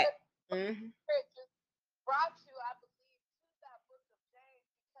repeat I that. said Mhm. it just brought you, I believe, to that book of James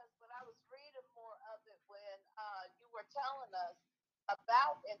because when I was reading more of it, when you were telling us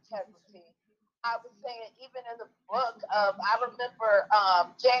about integrity, I was saying even in the book of, I remember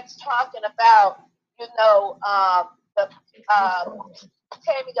James talking about, the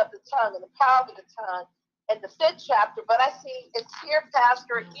taming of the tongue and the power of the tongue in the fifth chapter, but I see it's here,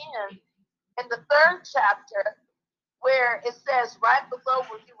 Pastor, again in the third chapter where it says right below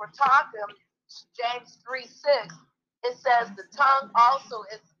where you were talking, James 3:6, it says the tongue also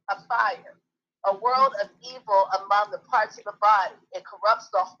is a fire, a world of evil among the parts of the body. It corrupts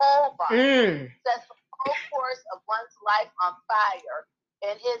the whole body, sets the whole course of one's life on fire,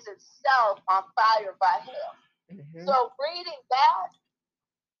 and is itself on fire by hell. Mm-hmm. So reading that,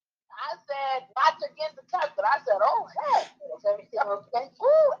 I said, not to get the cuss, but I said, oh, heck. Okay.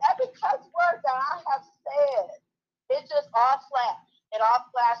 Ooh, every cuss word that I have said, it just all flashed. It all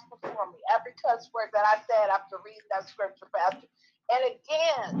flashed before me. Every cuss word that I said after reading that scripture, Pastor. And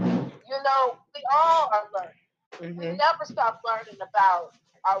again, we all are learning. We never stop learning about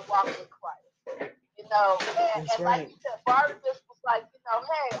our walk with Christ. And like you said, Barnabas was like,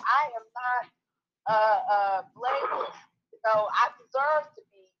 hey, I am not blameless. I deserve to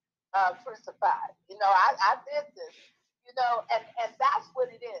be crucified. I did this. And that's what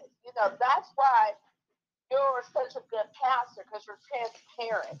it is. That's why you're such a good pastor because you're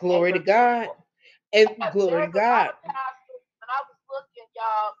transparent. Glory to God. And glory to God. Pastors, when I was looking,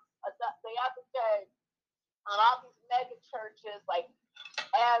 y'all, the other day on all these mega churches,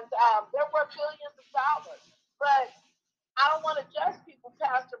 and there were billions of dollars. But I don't want to judge people,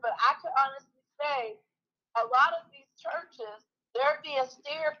 Pastor, but I can honestly say a lot of these churches, they're being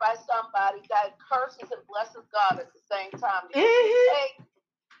steered by somebody that curses and blesses God at the same time. Because you take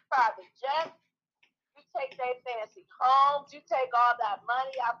private jets, you take their fancy homes, you take all that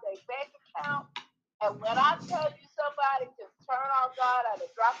money out their bank account. And when I tell you somebody can turn on God at a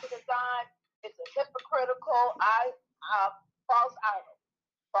drop of a dime, it's a hypocritical, false idol,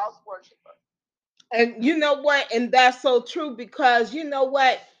 false worshiper. And you know what? And that's so true because you know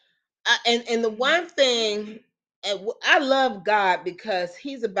what? And the one thing, and I love God because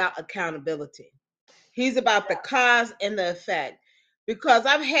He's about accountability. He's about the cause and the effect. Because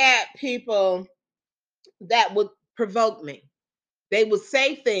I've had people that would provoke me. They would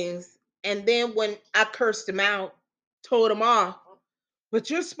say things, and then when I cursed them out, told them off, but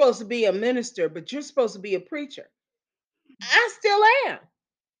you're supposed to be a minister, but you're supposed to be a preacher. I still am.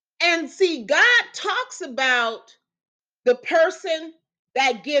 And see, God talks about the person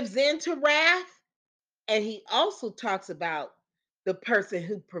that gives in to wrath, and he also talks about the person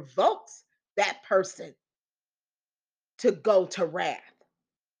who provokes that person to go to wrath.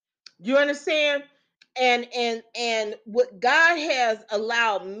 You understand? And what God has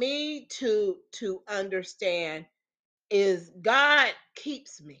allowed me to understand is God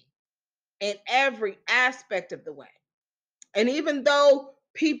keeps me in every aspect of the way. And even though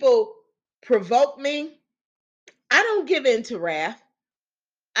people provoke me, I don't give in to wrath.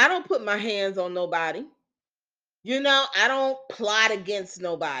 I don't put my hands on nobody. I don't plot against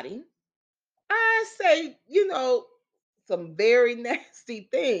nobody. I say, some very nasty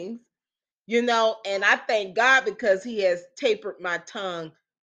things, and I thank God because He has tapered my tongue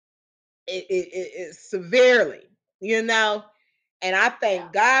it severely, and I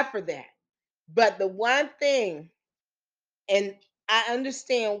thank God for that. But the one thing, and I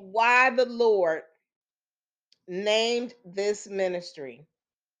understand why the Lord named this ministry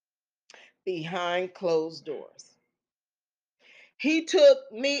Behind Closed Doors. He took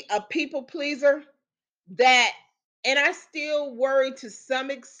me, a people pleaser, that, and I still worry to some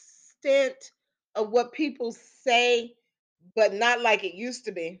extent of what people say, but not like it used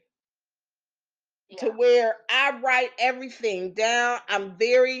to be. To where I write everything down. I'm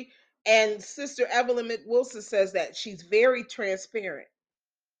very, and Sister Evelyn McWilson says that she's very transparent.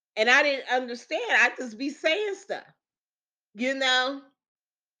 And I didn't understand. I just be saying stuff, you know?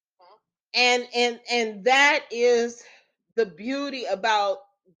 And that is the beauty about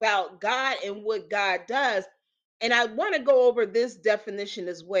God and what God does. And I want to go over this definition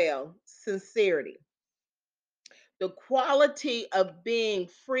as well: sincerity, the quality of being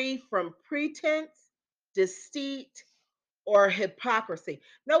free from pretense, deceit, or hypocrisy.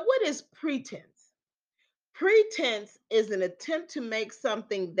 Now, what is pretense? Pretense is an attempt to make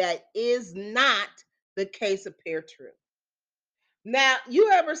something that is not the case appear true. Now,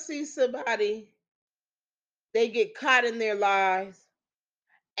 you ever see somebody, they get caught in their lies,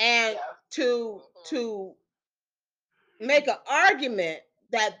 and to make an argument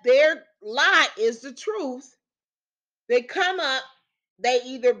that their lie is the truth, they come up, they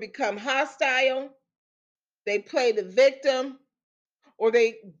either become hostile, they play the victim, or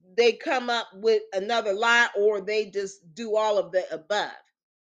they come up with another lie, or they just do all of the above.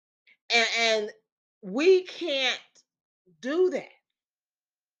 And we can't do that.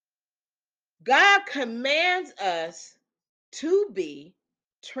 God commands us to be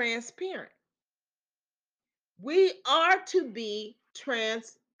transparent. We are to be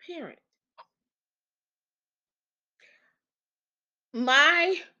transparent.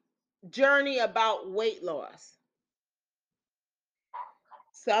 My journey about weight loss.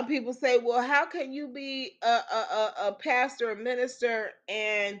 Some people say, well, how can you be a pastor, a minister,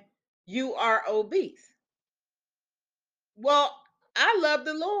 and you are obese? Well, I love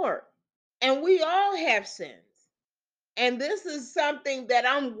the Lord, and we all have sins. And this is something that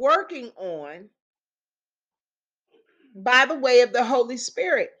I'm working on by the way of the Holy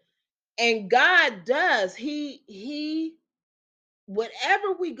Spirit. And God does, He,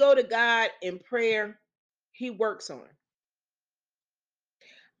 whatever we go to God in prayer, He works on.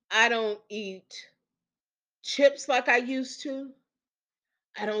 I don't eat chips like I used to.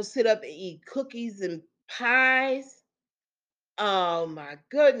 I don't sit up and eat cookies and pies. Oh my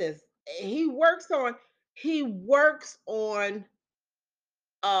goodness. He works on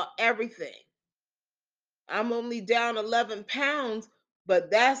everything. I'm only down 11 pounds,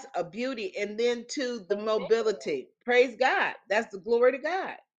 but that's a beauty. And then to the mobility. Praise God. That's the glory to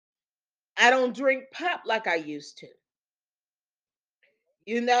God. I don't drink pop like I used to,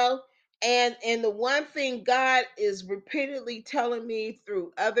 you know? And the one thing God is repeatedly telling me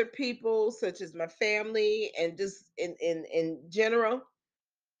through other people, such as my family and just in general,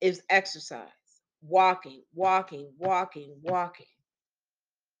 is exercise. Walking, walking, walking, walking.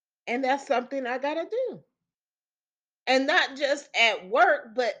 And that's something I gotta do. And not just at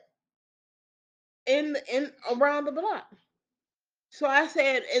work, but in around the block. So I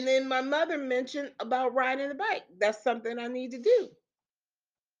said, and then my mother mentioned about riding the bike. That's something I need to do.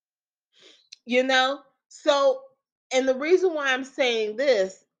 You know? So, and the reason why I'm saying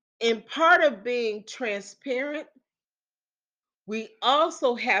this, in part of being transparent, we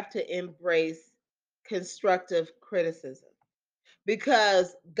also have to embrace constructive criticism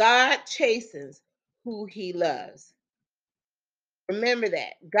because God chastens who he loves. Remember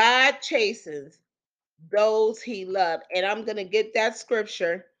that. God chastens those he loved. And I'm going to get that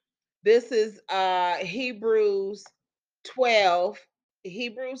scripture. This is Hebrews 12,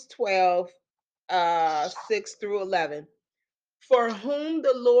 Hebrews 12, 6 through 11. For whom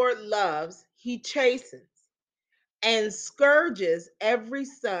the Lord loves, he chastens and scourges every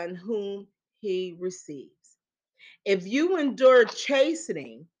son whom he receives. If you endure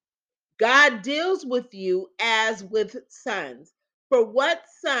chastening, God deals with you as with sons. For what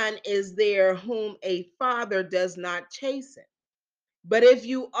son is there whom a father does not chasten? But if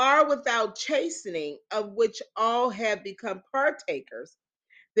you are without chastening, of which all have become partakers,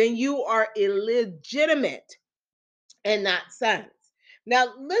 then you are illegitimate and not sons. Now,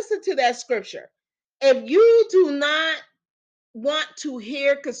 listen to that scripture. If you do not want to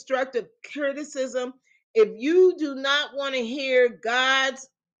hear constructive criticism, if you do not want to hear God's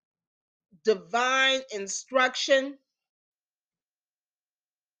divine instruction,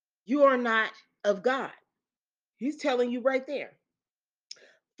 you are not of God. He's telling you right there.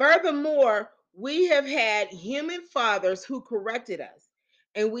 Furthermore, we have had human fathers who corrected us,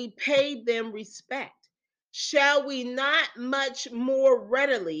 and we paid them respect. Shall we not much more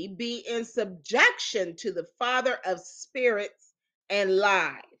readily be in subjection to the Father of spirits and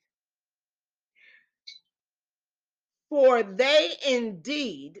life? For they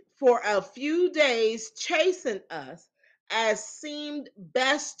indeed for a few days chastened us as seemed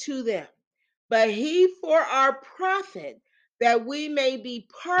best to them, but he for our profit, that we may be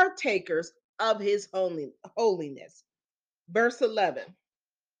partakers of his holiness. Verse 11.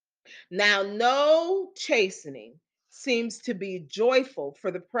 Now, no chastening seems to be joyful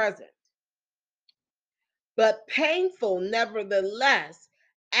for the present, but painful nevertheless.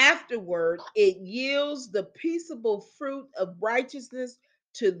 Afterward, it yields the peaceable fruit of righteousness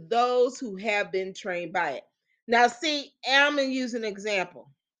to those who have been trained by it. Now, see, I'm going to use an example.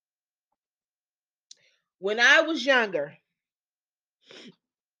 When I was younger,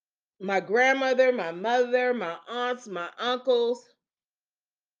 my grandmother, my mother, my aunts, my uncles.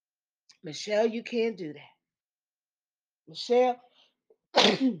 Michelle, you can't do that. Michelle,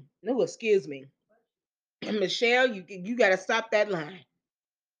 no, excuse me. Michelle, you got to stop that line.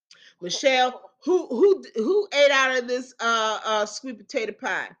 Michelle, who ate out of this sweet potato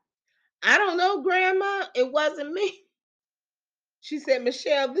pie? I don't know, Grandma. It wasn't me. She said,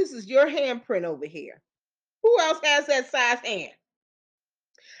 Michelle, this is your handprint over here. Who else has that size hand?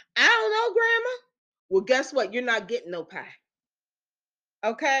 I don't know, Grandma. Well, guess what? You're not getting no pie.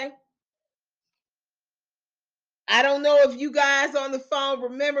 Okay? I don't know if you guys on the phone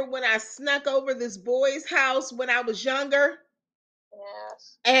remember when I snuck over this boy's house when I was younger.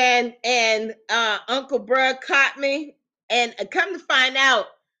 Yes. And Uncle Brad caught me. And come to find out,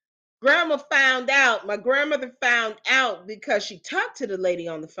 my grandmother found out because she talked to the lady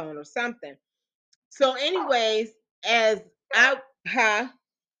on the phone or something. So, anyways, as I, huh?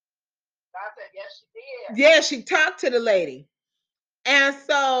 I said, yes, she did. Yeah, she talked to the lady. And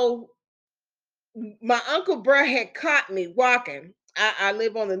so my Uncle Brad had caught me walking. I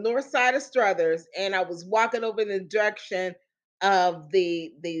live on the north side of Struthers, and I was walking over in the direction of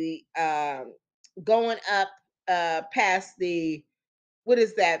the going up past the, what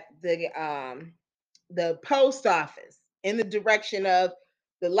is that, the post office, in the direction of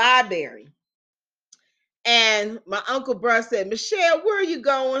the library. And my Uncle Brad said, Michelle, where are you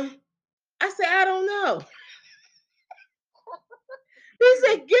going? I said, I don't know. He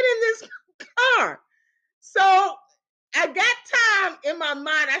said, get in this car. So I got time in my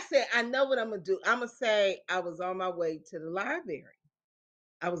mind. I said, I know what I'm going to do. I'm going to say I was on my way to the library.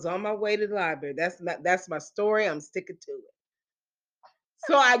 I was on my way to the library. That's my story. I'm sticking to it.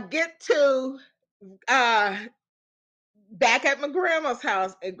 So I get to back at my grandma's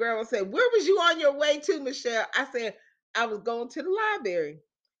house, and grandma said, where was you on your way to, Michelle? I said, I was going to the library.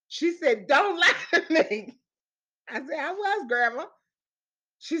 She said, don't lie to me. I said, I was, Grandma.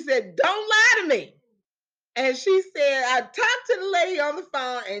 She said, don't lie to me. And she said, I talked to the lady on the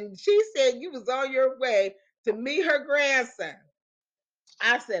phone, and she said you was on your way to meet her grandson.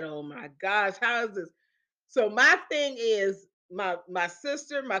 I said, oh my gosh, how is this? So my thing is, my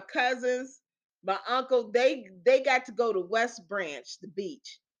sister, my cousins, my uncle, they got to go to West Branch, the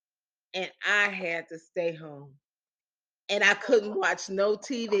beach, and I had to stay home. And I couldn't watch no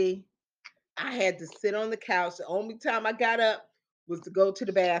TV. I had to sit on the couch. The only time I got up was to go to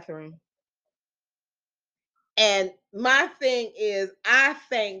the bathroom. And my thing is, I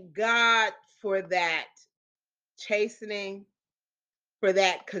thank God for that chastening, for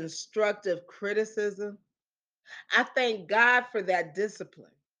that constructive criticism. I thank God for that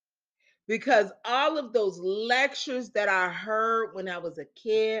discipline, because all of those lectures that I heard when I was a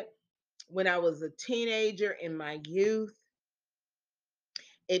kid, when I was a teenager, in my youth,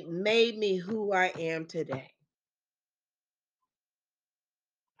 it made me who I am today.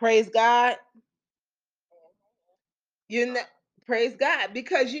 Praise God. You know, praise God.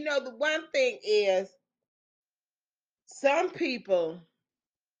 Because the one thing is, some people,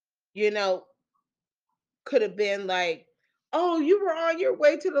 you know, could have been like, oh, you were on your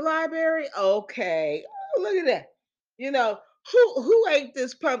way to the library? Okay. Oh, look at that. Who ate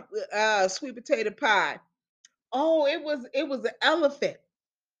this sweet potato pie? Oh, it was an elephant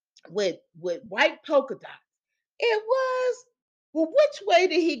with white polka dots. It was. Well, which way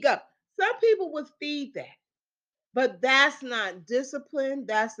did he go? Some people would feed that. But that's not discipline,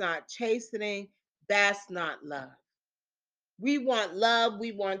 that's not chastening, that's not love. We want love,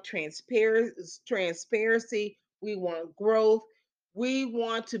 we want transparency, we want growth. We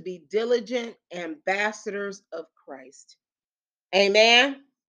want to be diligent ambassadors of Christ. Amen.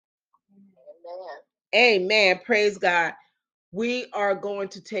 Amen. Amen. Praise God. We are going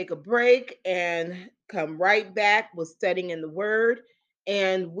to take a break and come right back with studying in the Word.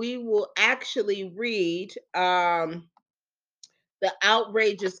 And we will actually read the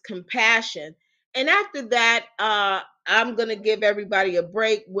outrageous compassion. And after that, I'm going to give everybody a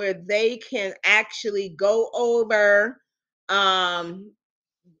break where they can actually go over um,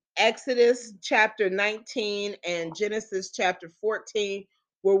 Exodus chapter 19 and Genesis chapter 14,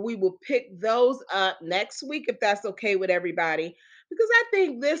 where we will pick those up next week, if that's okay with everybody. Because I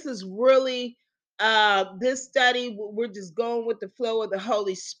think this is really, this study, we're just going with the flow of the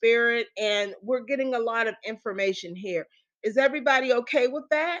Holy Spirit, and we're getting a lot of information here. Is everybody okay with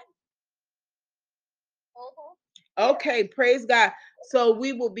that? Okay, praise God. So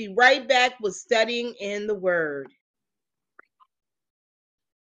we will be right back with studying in the Word.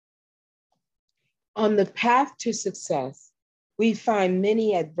 On the path to success, we find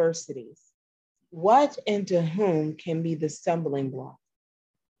many adversities. What and to whom can be the stumbling block?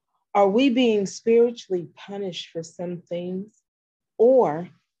 Are we being spiritually punished for some things? Or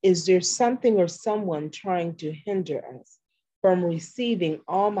is there something or someone trying to hinder us from receiving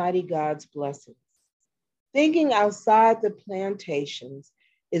Almighty God's blessings? Thinking outside the plantations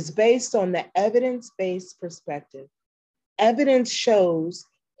is based on the evidence based perspective. Evidence shows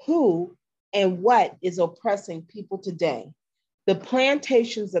who and what is oppressing people today. The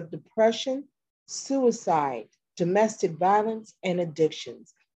plantations of depression, suicide, domestic violence, and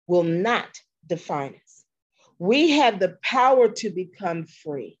addictions will not define us. We have the power to become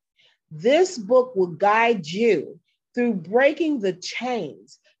free. This book will guide you through breaking the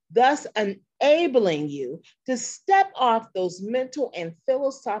chains, thus enabling you to step off those mental and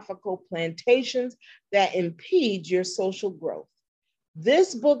philosophical plantations that impede your social growth.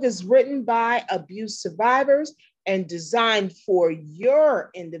 This book is written by abuse survivors and designed for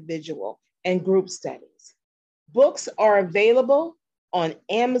your individual and group studies. Books are available on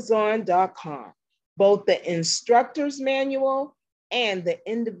Amazon.com, both the instructor's manual and the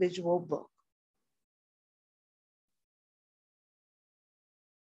individual book.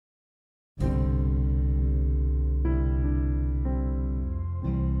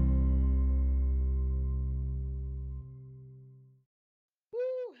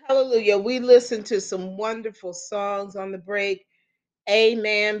 Hallelujah. We listened to some wonderful songs on the break.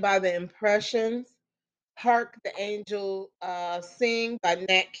 Amen by the Impressions. Hark the Angel Sing by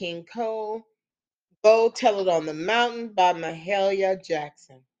Nat King Cole. Go Tell It on the Mountain by Mahalia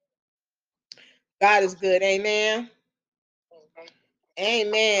Jackson. God is good. Amen.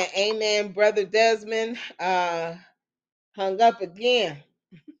 Amen. Amen. Brother Desmond hung up again.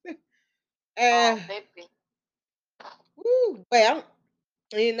 Oh, uh, baby. well,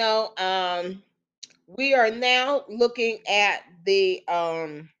 you know, we are now looking at the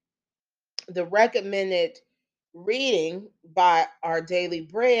recommended reading by our Daily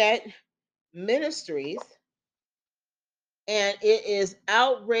Bread Ministries, and it is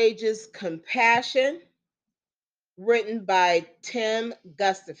Outrageous Compassion, written by Tim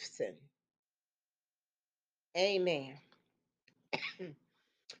Gustafson. Amen.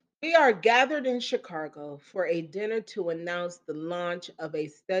 We are gathered in Chicago for a dinner to announce the launch of a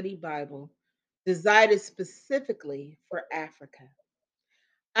study Bible designed specifically for Africa.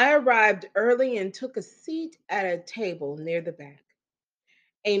 I arrived early and took a seat at a table near the back.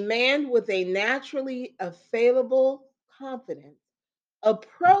 A man with a naturally available confidence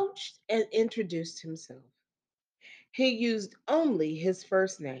approached and introduced himself. He used only his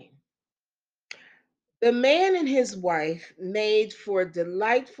first name. The man and his wife made for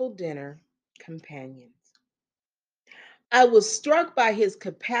delightful dinner companions. I was struck by his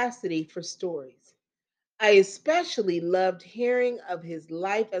capacity for stories. I especially loved hearing of his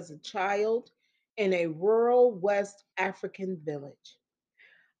life as a child in a rural West African village.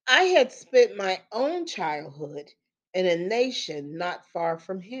 I had spent my own childhood in a nation not far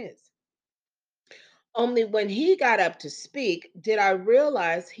from his. Only when he got up to speak did I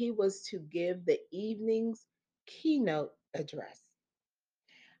realize he was to give the evening's keynote address.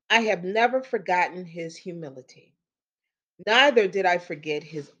 I have never forgotten his humility. Neither did I forget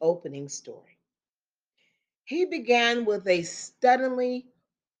his opening story. He began with a stunningly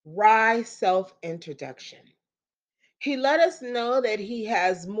wry self introduction. He let us know that he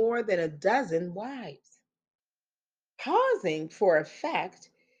has more than a dozen wives. Pausing for effect,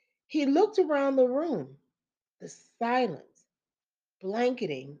 he looked around the room, the silence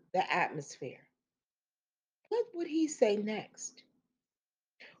blanketing the atmosphere. What would he say next?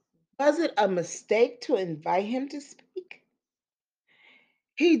 Was it a mistake to invite him to speak?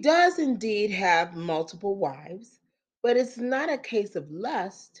 He does indeed have multiple wives, but it's not a case of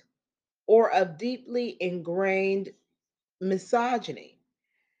lust or of deeply ingrained misogyny.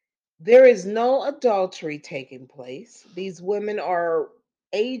 There is no adultery taking place. These women are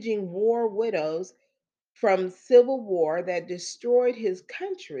aging war widows from civil war that destroyed his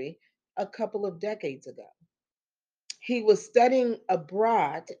country a couple of decades ago. He was studying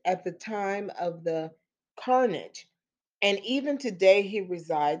abroad at the time of the carnage, and even today he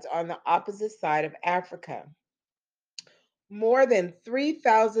resides on the opposite side of Africa, more than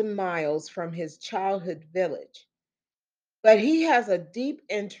 3,000 miles from his childhood village. But he has a deep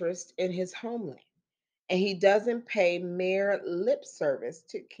interest in his homeland, and he doesn't pay mere lip service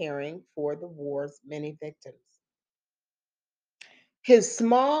to caring for the war's many victims. His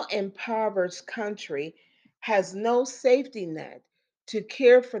small, impoverished country has no safety net to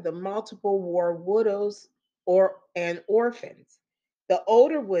care for the multiple war widows and orphans. The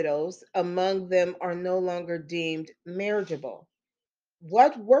older widows among them are no longer deemed marriageable.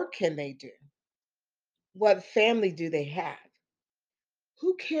 What work can they do? What family do they have?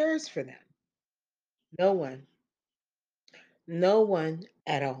 Who cares for them? No one. No one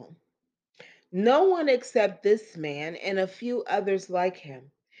at all. No one except this man and a few others like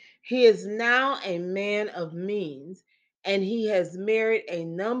him. He is now a man of means, and he has married a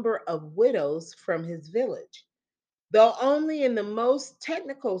number of widows from his village. Though only in the most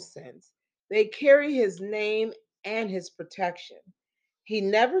technical sense, they carry his name and his protection. He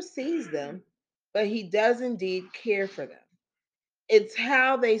never sees them, but he does indeed care for them. It's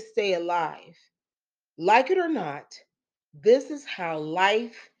how they stay alive. Like it or not, this is how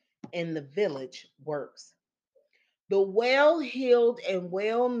life in the village works. The well heeled and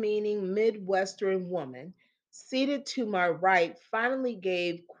well meaning Midwestern woman seated to my right finally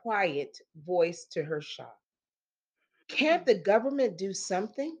gave quiet voice to her shock. Can't the government do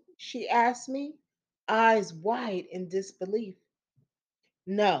something? She asked me, eyes wide in disbelief.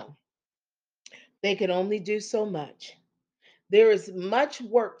 No, they can only do so much. There is much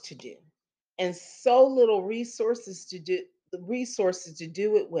work to do and so little resources to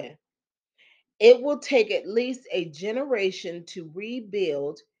do it with. It will take at least a generation to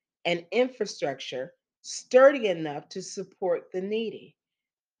rebuild an infrastructure sturdy enough to support the needy.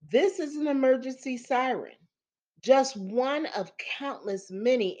 This is an emergency siren, just one of countless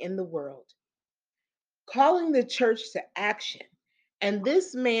many in the world, calling the church to action. And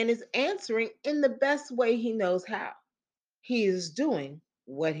this man is answering in the best way he knows how. He is doing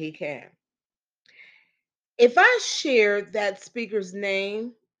what he can. If I shared that speaker's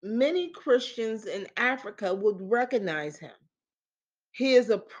name, many Christians in Africa would recognize him. He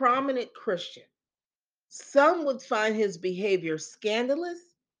is a prominent Christian. Some would find his behavior scandalous.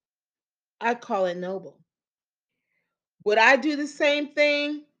 I call it noble. Would I do the same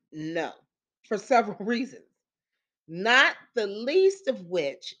thing? No, for several reasons. Not the least of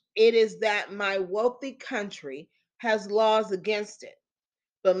which it is that my wealthy country has laws against it.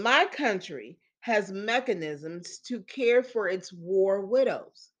 But my country has mechanisms to care for its war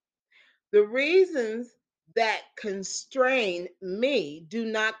widows. The reasons that constrain me do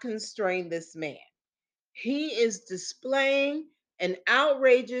not constrain this man. He is displaying an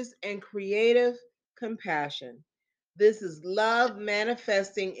outrageous and creative compassion. This is love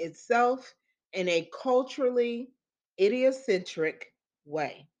manifesting itself in a culturally idiosyncratic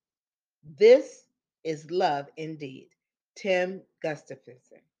way. This is love indeed. Tim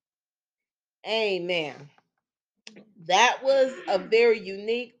Gustafson. Amen. That was a very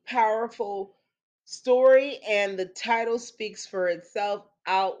unique, powerful story, and the title speaks for itself: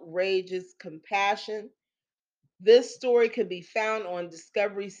 Outrageous Compassion. This story can be found on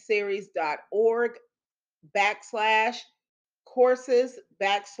discoveryseries.org backslash courses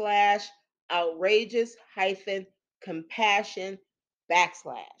backslash outrageous hyphen compassion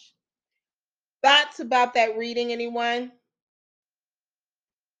backslash. Thoughts about that reading, anyone?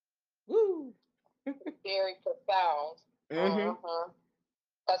 Woo. Very profound. Mm-hmm.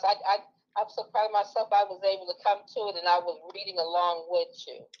 Because I'm so proud of myself. I was able to come to it, and I was reading along with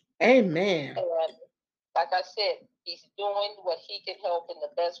you. Amen. And like I said, he's doing what he can help in the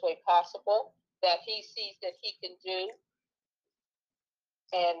best way possible that he sees that he can do,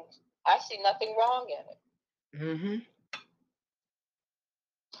 and I see nothing wrong in it. Mm-hmm.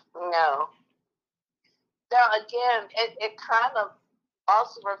 No. Now, again, it kind of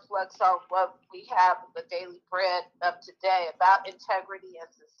also reflects on what we have in the daily bread of today about integrity and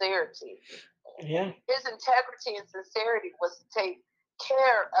sincerity. Yeah. His integrity and sincerity was to take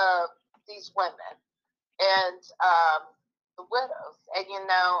care of these women and the widows. And you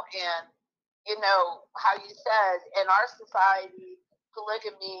know how you said in our society,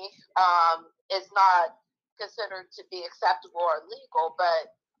 polygamy is not considered to be acceptable or legal.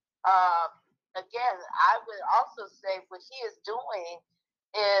 But again, I would also say what he is doing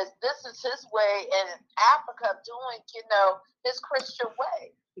is this is his way in Africa of doing, his Christian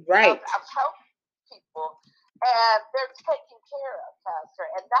way Right. of helping people. And they're taken care of, Pastor.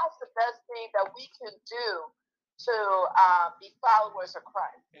 And that's the best thing that we can do to be followers of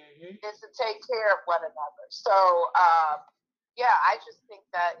Christ, is to take care of one another. So, yeah, I just think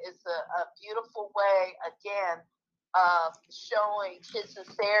that it's a beautiful way, again, of showing his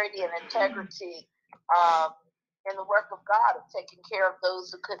sincerity and integrity in the work of God, of taking care of those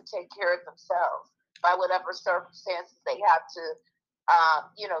who couldn't take care of themselves by whatever circumstances they had to,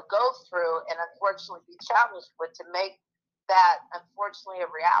 go through and unfortunately be challenged with, to make that unfortunately a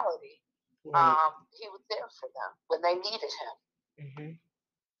reality. Right. He was there for them when they needed him. Mm-hmm.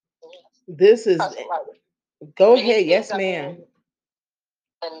 Yes. This is. Go ahead. Yes, ma'am.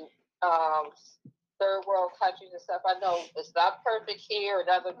 And third world countries and stuff. I know it's not perfect here in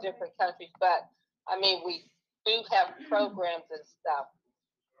other different countries, but I mean, we do have programs and stuff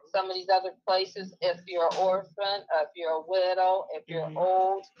some of these other places, if you're an orphan, if you're a widow, if you're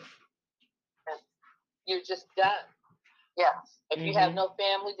old, you're just done. Yes. If you have no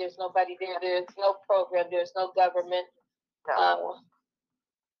family, there's nobody there. There's no program. There's no government.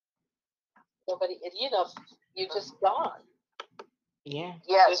 Nobody. You're just gone. Yeah.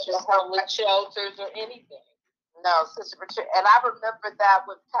 Yes. There's no homeless shelters or anything. No, Sister Patricia. And I remember that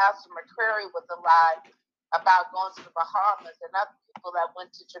when Pastor McCrary was alive about going to the Bahamas and other people that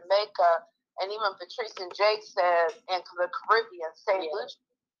went to Jamaica, and even Patrice and Jake said in the Caribbean, St. Lucia.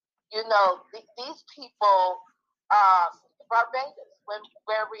 These people, Barbados,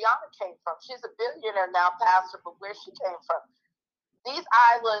 where Rihanna came from. She's a billionaire now, Pastor, but where she came from. These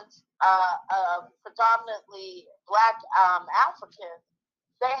islands, predominantly Black Africans,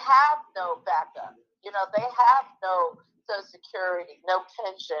 they have no backup. They have no Social Security, no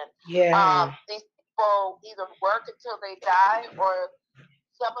pension. Yeah. These people either work until they die, or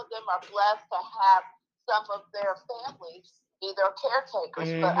some of them are blessed to have some of their families be their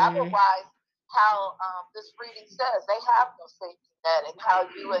caretakers. But otherwise, how this reading says, they have no safety net, and how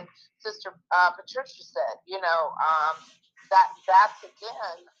you and Sister Patricia said, that's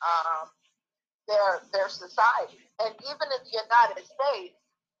again their society. And even in the United States,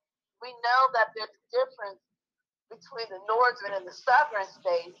 we know that there's a difference between the northern and the southern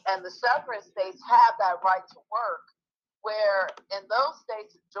states, and the southern states have that right to work, where in those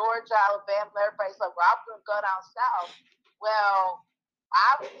states, Georgia, Alabama, everybody's like, well, I'm going to go down south. Well,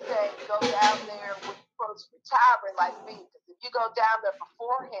 I would say go down there when you're close to retiring like me, because if you go down there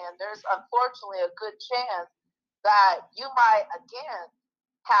beforehand, there's unfortunately a good chance that you might, again,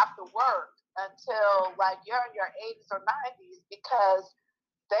 have to work until like you're in your 80s or 90s, because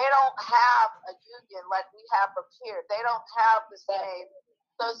they don't have a union like we have up here. They don't have the same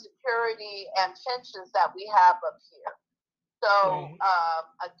Social Security and pensions that we have up here. So,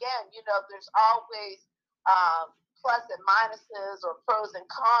 again, there's always plus and minuses or pros and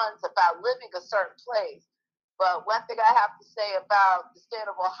cons about living a certain place. But one thing I have to say about the state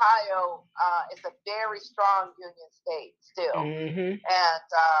of Ohio, it's a very strong union state still. And,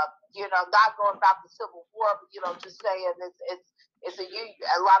 not going about the Civil War, but, just saying it's a union.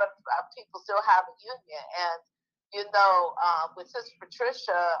 A lot of people still have a union. And, with Sister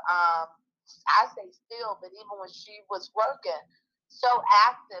Patricia, I say still, but even when she was working, so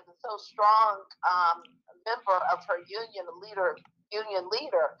active and so strong member of her union leader,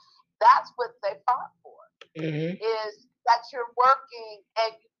 that's what they fought for. Is that you're working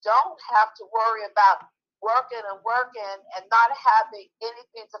and you don't have to worry about working and not having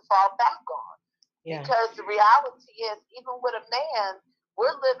anything to fall back on. Yeah. Because the reality is, even with a man,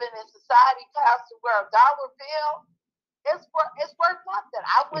 we're living in society, Pastor, where a dollar bill is worth nothing.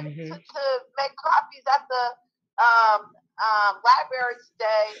 I went to make copies at the library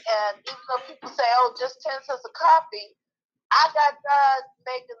today, and even though people say, oh, just 10 cents a copy, I got done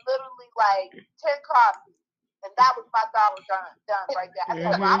making literally like 10 copies. And that was my dollar done right there. I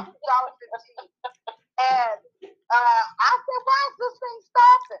said, well, I'm $1.15. And I said, why is this thing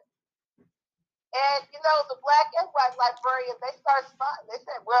stopping? And, the black and white librarians, they start smiling. They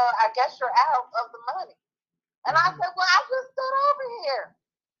said, well, I guess you're out of the money. And I said, well, I just stood over here.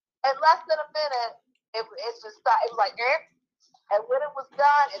 In less than a minute, it just stopped. It was like, and when it was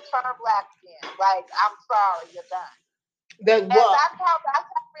done, it turned black again. Like, I'm sorry, you're done. And that's how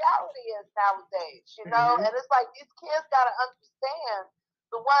reality is nowadays, And it's like these kids got to understand,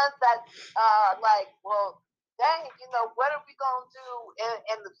 the ones that like, well, dang, what are we going to do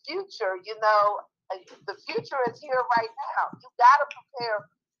in the future? The future is here right now. You got to prepare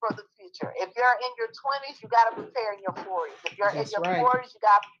for the future. If you're in your 20s, you got to prepare in your 40s. If you're in your 40s, you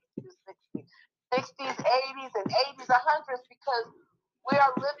got to prepare in your 60s, 80s, and 80s, 100s, because we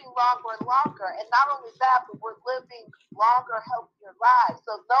are living longer and longer. And not only that, but we're living longer, healthier lives.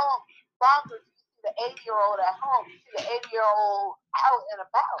 So no longer do you see the 80-year-old at home. You see the 80-year-old out and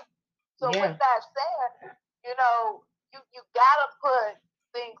about. So with that said, you got to put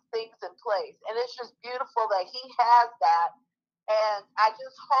things in place. And it's just beautiful that he has that. And I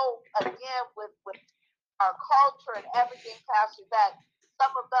just hope, again, with our culture and everything, Pastor, that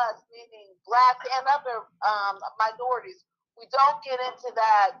some of us, meaning Blacks and other minorities, we don't get into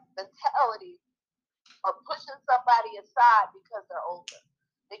that mentality of pushing somebody aside because they're older.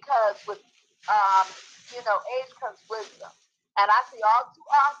 Because with, age comes wisdom. And I see all too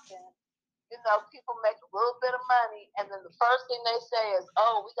often, people make a little bit of money, and then the first thing they say is,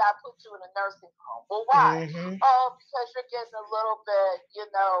 oh, we got to put you in a nursing home. Well, why? Oh, because you're getting a little bit,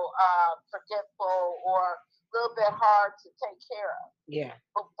 forgetful or a little bit hard to take care of. Yeah.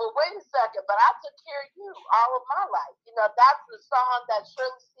 But wait a second, but I took care of you all of my life. You know, that's the song that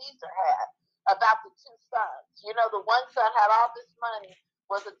Shirley Caesar had about the two sons. You know, the one son had all this money,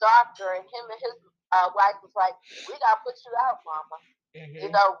 was a doctor, and him and his wife was like, we got to put you out, mama. You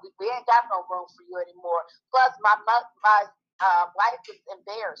know, we ain't got no room for you anymore. Plus, my wife is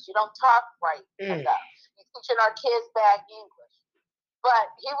embarrassed. You don't talk right enough. You're teaching our kids bad English.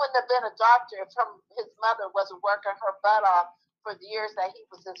 But he wouldn't have been a doctor if his mother wasn't working her butt off for the years that he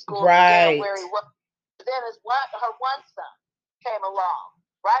was in school to get where he was. Then her one son came along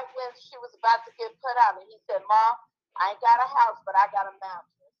right when she was about to get put out, and he said, Mom, I ain't got a house, but I got a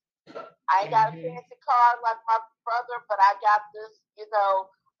mattress. I ain't got a fancy car like my brother, but I got this, you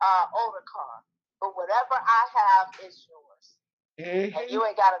know, older car. But whatever I have is yours. And you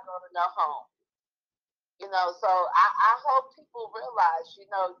ain't got to go to no home. You know, so I hope people realize, you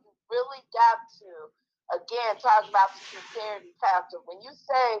know, you really got to, again, talk about the sincerity, Pastor. When you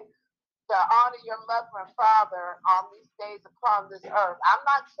say to honor your mother and father on these days upon this earth, I'm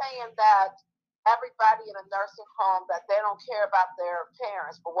not saying that everybody in a nursing home, that they don't care about their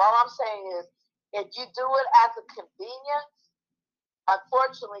parents. But what I'm saying is, if you do it as a convenience,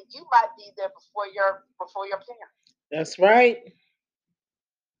 unfortunately, you might be there before your parents. That's right.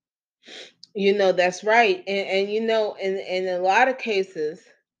 You know, that's right. And you know, in a lot of cases,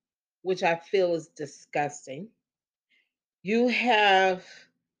 which I feel is disgusting, you have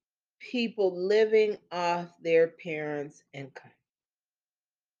people living off their parents' income.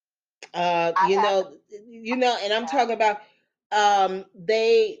 You know, and I'm talking about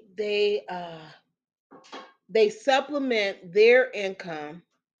they supplement their income,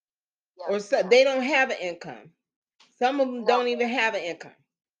 or so they don't have an income. Some of them don't even have an income,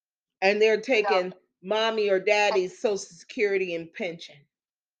 and they're taking mommy or daddy's Social Security and pension.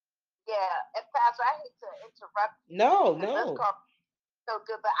 Yeah, and Pastor, I hate to interrupt you. No. So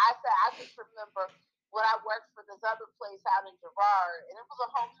good, but I just remember when I worked for this other place out in Girard, and it was a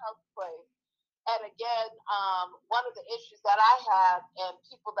home health place. And again, one of the issues that I had, and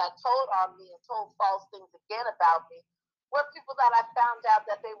people that told on me and told false things again about me, were people that I found out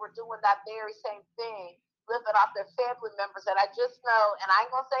that they were doing that very same thing, living off their family members. And I just know, and I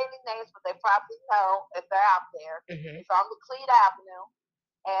ain't gonna say any names, but they probably know if they're out there. It's on McLeod Avenue,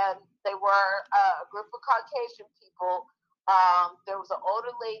 and they were a group of Caucasian people. There was an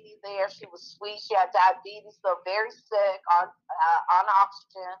older lady there. She was sweet. She had diabetes, so very sick, on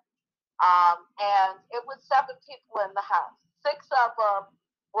oxygen. And it was 7 people in the house. 6 of them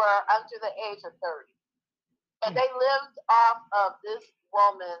were under the age of 30. And they lived off of this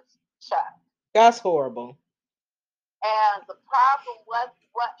woman's check. That's horrible. And the problem was,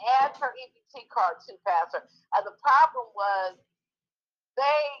 and her EBT card too, Pastor. And the problem was,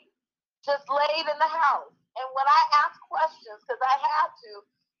 they just laid in the house. And when I asked questions, because I had to,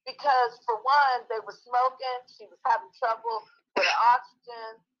 because for one, they were smoking, she was having trouble with her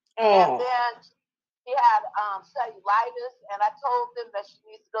oxygen, and then she had cellulitis, and I told them that she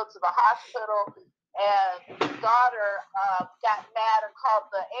needs to go to the hospital, and the daughter got mad and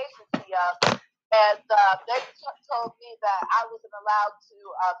called the agency up, and they told me that I wasn't allowed to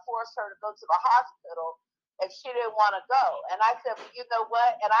force her to go to the hospital if she didn't want to go. And I said, well, you know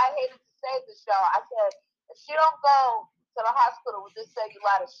what? And I hated to say this, y'all. I said, if she don't go to the hospital with this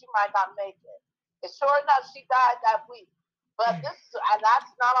cellulitis, she might not make it. And sure enough, she died that week. But and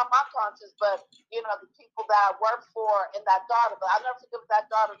that's not on my conscience, but, you know, the people that I work for and that daughter. But I'll never forget what that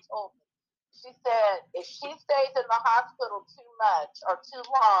daughter told me. She said, if she stays in the hospital too much or too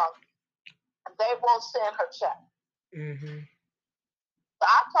long, they won't send her check. So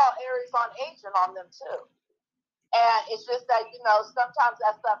I call Aries on agent on them too. And it's just that, you know, sometimes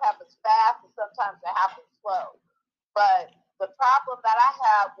that stuff happens fast and sometimes it happens slow. But the problem that I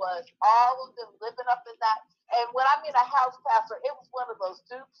had was all of them living up in that. And when I mean a house, Pastor, it was one of those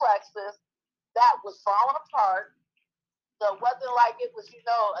duplexes that was falling apart. So it wasn't like it was, you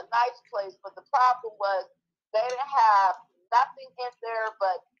know, a nice place. But the problem was they didn't have nothing in there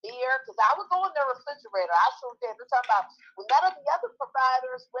but beer. Because I would go in their refrigerator. I sure did. They're talking about, well, none of the other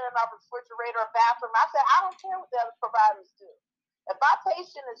providers went in our refrigerator or bathroom. I said, I don't care what the other providers do. If my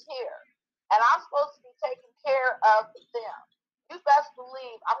patient is here and I'm supposed to be taking care of them, you best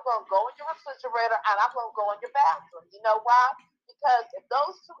believe I'm going to go in your refrigerator and I'm going to go in your bathroom. You know why? Because if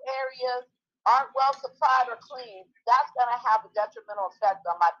those 2 areas aren't well supplied or clean, that's going to have a detrimental effect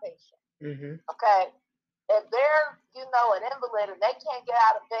on my patient. Okay? If they're, you know, an invalid and they can't get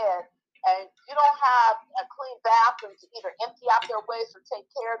out of bed and you don't have a clean bathroom to either empty out their waste or take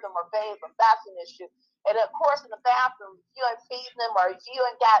care of them or bathe them, that's an issue. And of course, in the bathroom, if you ain't feeding them or if you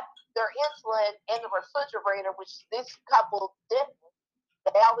ain't got their insulin in the refrigerator, which this couple didn't,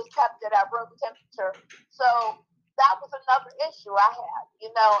 They always kept it at room temperature. So that was another issue I had,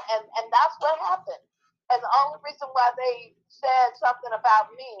 and that's what happened. And the only reason why they said something about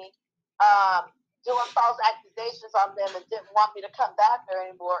me, doing false accusations on them and didn't want me to come back there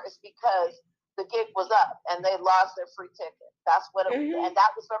anymore is because the gig was up and they lost their free ticket. That's what it was, and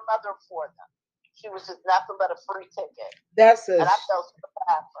that was their mother for them. She was just nothing but a free ticket. And I felt so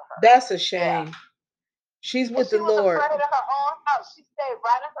bad for her. That's a shame. Yeah. She's with the Lord. She was afraid of her own house. She stayed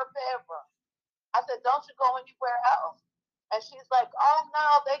right in her bedroom. I said, don't you go anywhere else. And she's like, oh,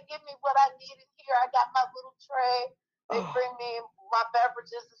 no, they give me what I needed here. I got my little tray. They bring me my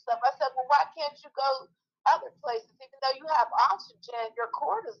beverages and stuff. I said, well, why can't you go other places? Even though you have oxygen, your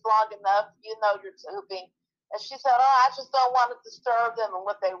cord is long enough, your tubing. And she said, oh, I just don't want to disturb them and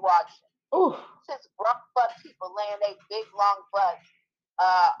what they watching. Ooh. Just rough butt people laying their big, long butts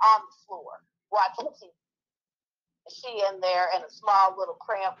on the floor watching TV. She in there in a small little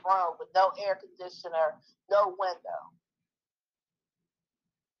cramped room with no air conditioner, no window.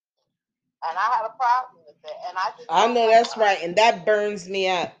 And I had a problem with it. And I know that's right. And that burns me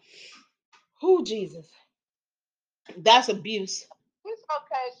up. Who, Jesus? That's abuse. She's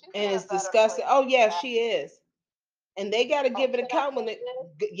okay. She's and it's disgusting. Oh, yeah, she is. And they got to give an account when they.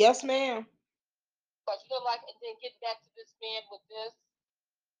 Yes, ma'am. But and then get back to this man with this.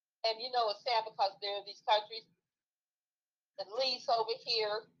 And it's sad because there are these countries, at least over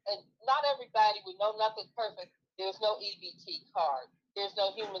here, and not everybody, we know nothing's perfect. There's no EBT card. There's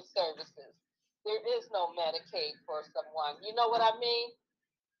no human services. There is no Medicaid for someone. You know what I mean?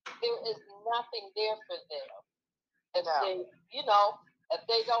 There is nothing there for them. If they, if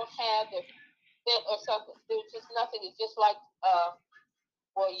they don't have their fit or something, there's just nothing. It's just like,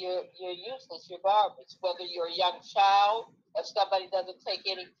 well, you're useless. You're garbage. Whether you're a young child, if somebody doesn't take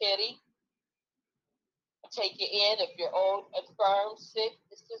any pity, take you in. If you're old, infirm, sick,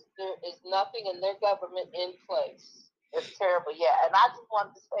 it's just there is nothing in their government in place. It's terrible, yeah. And I just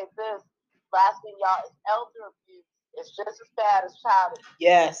wanted to say this last thing, y'all, is elder abuse. It's just as bad as child abuse.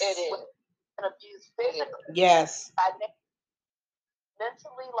 Yes, it is. And abuse physically. Yes.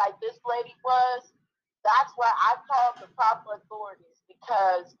 Mentally, like this lady was. That's why I called the proper authorities,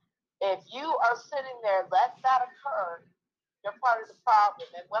 because if you are sitting there, let that occur, you're part of the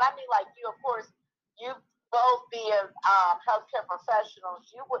problem. And when I mean like you, of course, you both being healthcare professionals,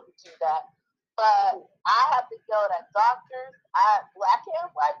 you wouldn't do that. But I have been yelled at doctors. Black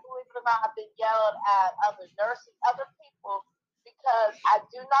and white, believe it or not, I've been yelled at other nurses, other people, because I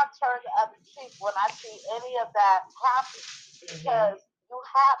do not turn the other cheek when I see any of that happen. Because you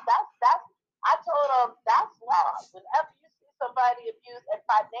have that's I told them that's wrong. Whenever you see somebody abuse, and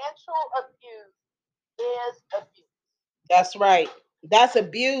financial abuse is abuse. That's right. That's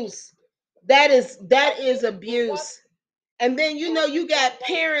abuse. That is abuse. And then you got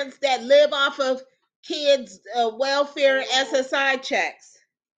parents that live off of kids' welfare and SSI checks.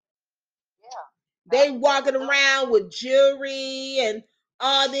 Yeah. They walking around with jewelry and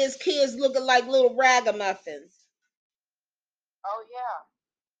all these kids looking like little ragamuffins. Oh yeah.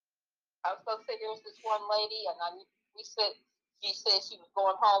 I was gonna say there was this one lady, and she said she was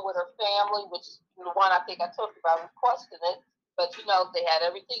going home with her family, which is the one I think I told you about, requesting it. But they had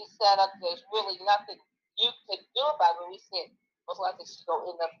everything set up. There's really nothing you could do about it. We said most likely she's gonna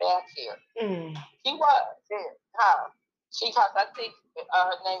end up back here. She was. Yeah. Huh. I think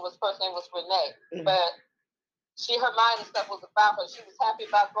her first name was Renee, but her mind and stuff was about her. She was happy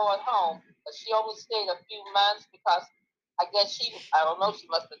about going home, but she only stayed a few months because I guess I don't know, she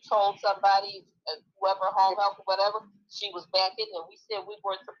must have told somebody, whoever, home health or whatever, she was back in there. We said we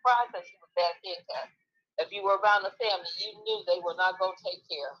weren't surprised that she was back in there. If you were around the family, you knew they were not going to take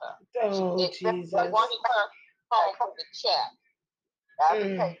care of her. Oh, Jesus. They wanted her home for the check.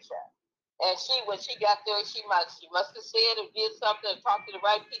 Every paycheck. And when she got there, she must have said or did something and talked to the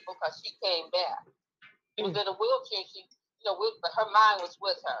right people, because she came back. She was in a wheelchair. But her mind was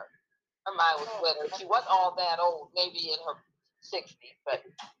with her. Her mind was with her. She wasn't all that old, maybe in her 60s, but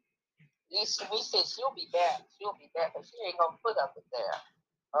we said she'll be back. She'll be back, but she ain't gonna put up with that.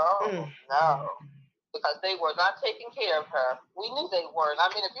 Oh no, because they were not taking care of her. We knew they weren't. I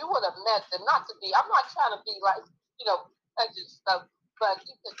mean, if you would have met them, not to be, I'm not trying to be like, just stuff, but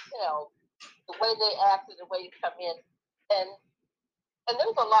you could tell the way they acted, the way they come in, and there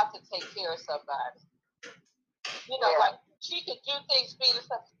was a lot to take care of somebody. Like she could do things, speed and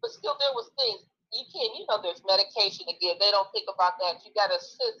stuff, but still there was things you can't. There's medication to give. They don't think about that. You got to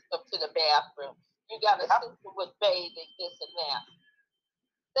assist them to the bathroom. You got to assist them with bathing, this and that.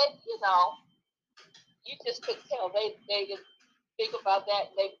 They, you just could tell they didn't think about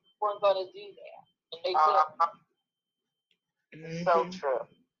that. And they weren't going to do that, and they did. It's so Mhm. true.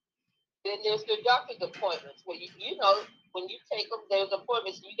 Then there's the doctor's appointments where you know when you take them, there's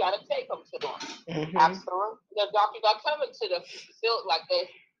appointments you got to take them to them. Mhm. Absolutely. The doctor's not coming to the facility like they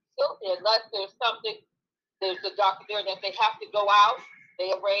facility unless there's something. There's the doctor there that they have to go out.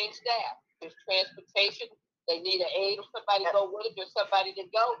 They arrange that. There's transportation. They need an aide or somebody to go with it. There's somebody to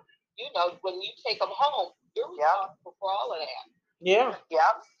go. You know, when you take them home, you're responsible for all of that. Yeah.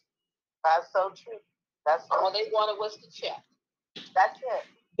 Yep. That's so true. That's all they wanted was to check. That's it.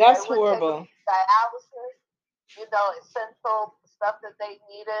 That's they would horrible. take dialysis, you know, essential stuff that they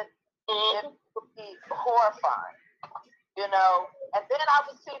needed. It would be horrifying, you know. And then I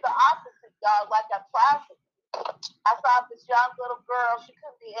would see the opposite, y'all, like at traffic. I saw this young little girl. She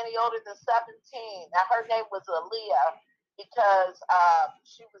couldn't be any older than 17, and her name was Aaliyah because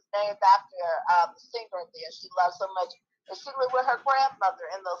she was named after the singer there. She loved so much, and she lived with her grandmother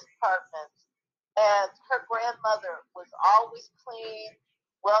in those apartments. And her grandmother was always clean,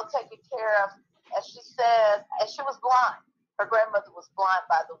 well taken care of. And she said, and she was blind. Her grandmother was blind,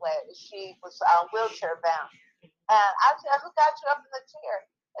 by the way. She was wheelchair bound. And I said, who got you up in the chair?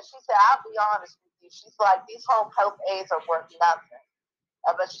 And she said, I'll be honest with you. She's like, these home health aides are worth nothing.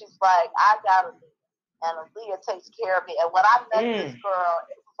 But she's like, I got Aaliyah. And Aaliyah takes care of me. And when I met this girl,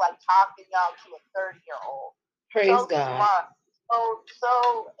 it was like talking y'all to a 30-year-old. Praise so God. Smart,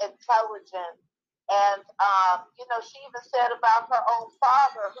 so intelligent. And, you know, she even said about her own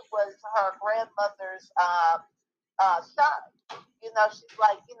father, who was her grandmother's son. You know, she's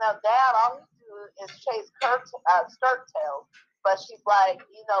like, you know, Dad, all he do is chase skirt tails. But she's like,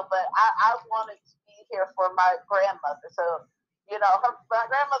 you know, but I wanted to be here for my grandmother. So, you know, my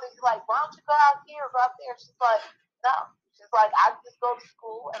grandmother's like, why don't you go out here or go out there? She's like, no. She's like, I just go to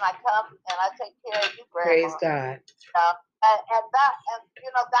school and I come and I take care of you, Grandma. Praise God. And that, and you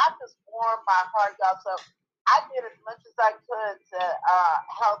know, that just warmed my heart, y'all. So I did as much as I could to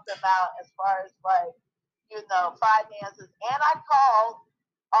help them out as far as like, you know, finances. And I called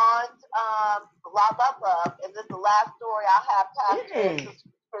on Love Love Love, and this is the last story I'll have Pastor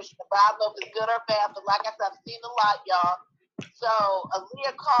Christian. But I don't know if it's good or bad, but like I said, I've seen a lot, y'all. So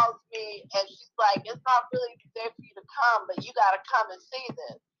Aaliyah calls me and she's like, it's not really there for you to come, but you got to come and see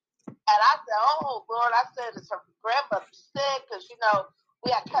this. And I said, oh, Lord, I said, is her grandmother sick? Because, you know,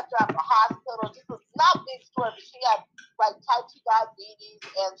 we had kept her out of the hospital. This was not a big story, but she had, like, type 2 diabetes,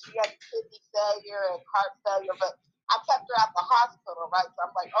 and she had kidney failure and heart failure. But I kept her out of the hospital, right? So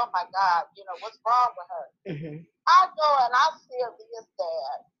I'm like, oh, my God, you know, what's wrong with her? I go and I see Aaliyah's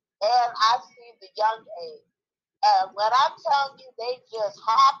dad, and I see the young age. And when I'm telling you, they just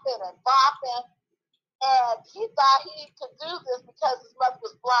hopping and bopping. And he thought he could do this because his mother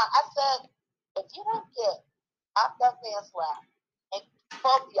was blind. I said, if you don't get off that man's lap, and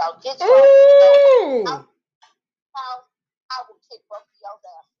both of y'all get your house, I will kick both of y'all's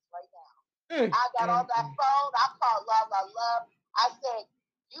asses right now. I got on that phone. I called Love, Love, Love. I said,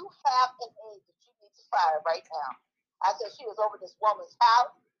 you have an aide that you need to fire right now. I said, she is over this woman's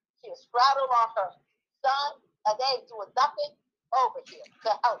house. She is straddled on her son, and they ain't doing nothing over here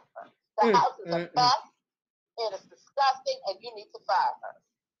to help her. The house is a mess. It is disgusting, and you need to fire her.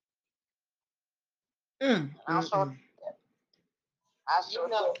 I'll show you. I sure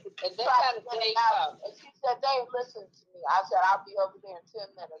did. And they had a day out. And she said, they listen to me. I said, I'll be over there in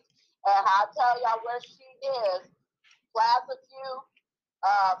 10 minutes. And I'll tell y'all where she is. Plaza View,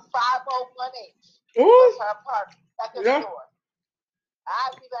 501H. That's her apartment, second floor.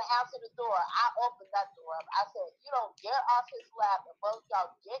 I didn't even answer the door. I opened that door up. I said, you don't get off his lap, and both y'all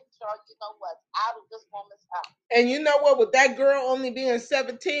get your, you know what, out of this woman's house. And you know what? With that girl only being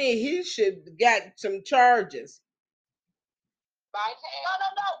 17, he should got some charges. Right?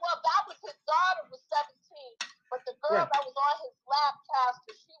 No. Well, that was his daughter was 17, but the girl that was on his lap,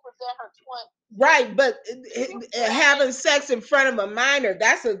 Pastor, she was in her 20s. Right, but having sex in front of a minor,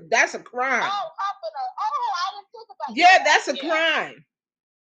 that's a crime. Oh, I didn't think about that. Yeah, that's a crime.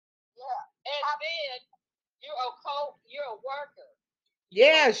 Yeah. And then you're a worker.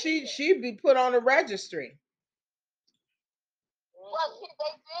 Yeah, she'd be put on the registry. Well, they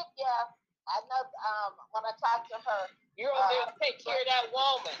did, yeah. I know. When I talked to her, you're over there to take care of that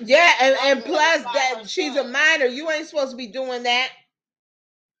woman. Yeah, and plus that she's a minor. You ain't supposed to be doing that.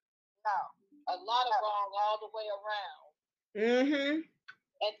 No, a lot of wrong all the way around.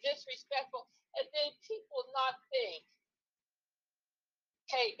 And disrespectful, and then people not think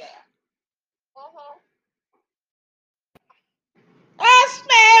payback. I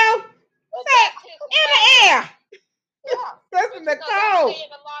smell that in the air. Yeah, that's in the cold. That's saying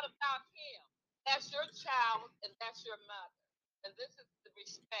a lot about him. That's your child, and that's your mother, and this is the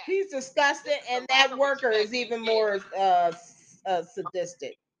respect. He's disgusting, and that worker is even more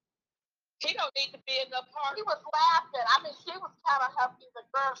sadistic. He don't need to be in the park. He was laughing. I mean, she was kind of helping the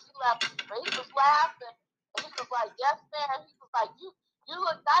girl. She left, but he was laughing. And he was like, "Yes, ma'am." He was like, "You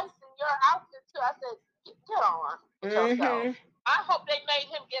look nice in your outfit too." I said, "Get on with yourself." I hope they made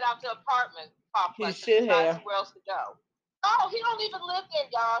him get out the apartment complex. He should have. Somewhere else to go. Oh, he don't even live there,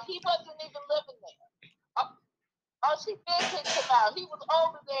 y'all. He wasn't even living there. Oh, she did kick him out. He was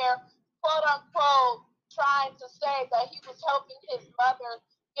over there, quote unquote, trying to say that he was helping his mother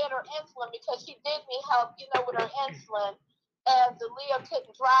get her insulin because she did need help, with her insulin. And Leah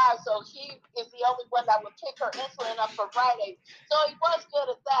couldn't drive, so he is the only one that would pick her insulin up for Rite Aid. So he was good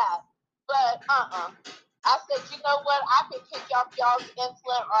at that. But I said, you know what? I can pick up y'all's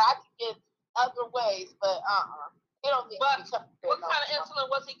insulin, or I can get other ways. But you don't need. But what kind of insulin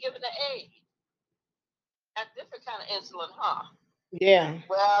was he giving to Aid? A different kind of insulin, huh? Yeah.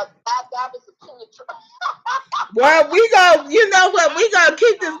 Well, that was a penetration. Well, we go. You know what? We gonna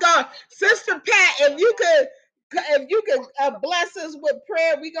keep this going, Sister Pat. If you could bless us with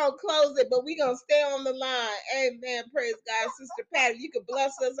prayer, we gonna close it. But we gonna stay on the line. Amen. Praise God, Sister Pat. If you could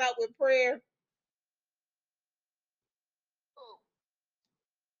bless us out with prayer,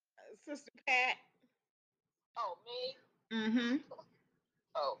 Sister Pat. Oh, me? Mm-hmm.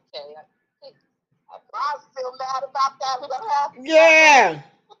 Okay. I was still mad about that. What happened? Yeah.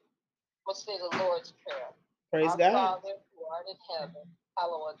 We'll say the Lord's Prayer. Praise Our God. Father, who art in heaven,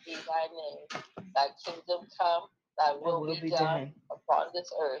 hallowed be thy name. Thy kingdom come, thy will be done upon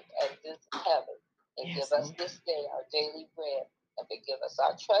this earth as it is in heaven. And give us this day our daily bread, and forgive us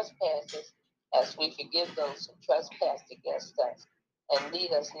our trespasses, as we forgive those who trespass against us. And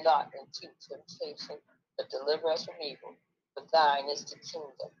lead us not into temptation, but deliver us from evil. For thine is the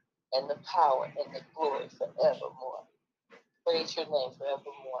kingdom, and the power, and the glory forevermore. Praise your name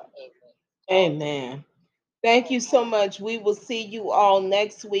forevermore. Amen. Amen. Thank you so much. We will see you all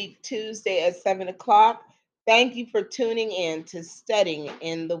next week, Tuesday at 7 o'clock. Thank you for tuning in to Studying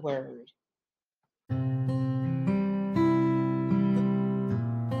in the Word.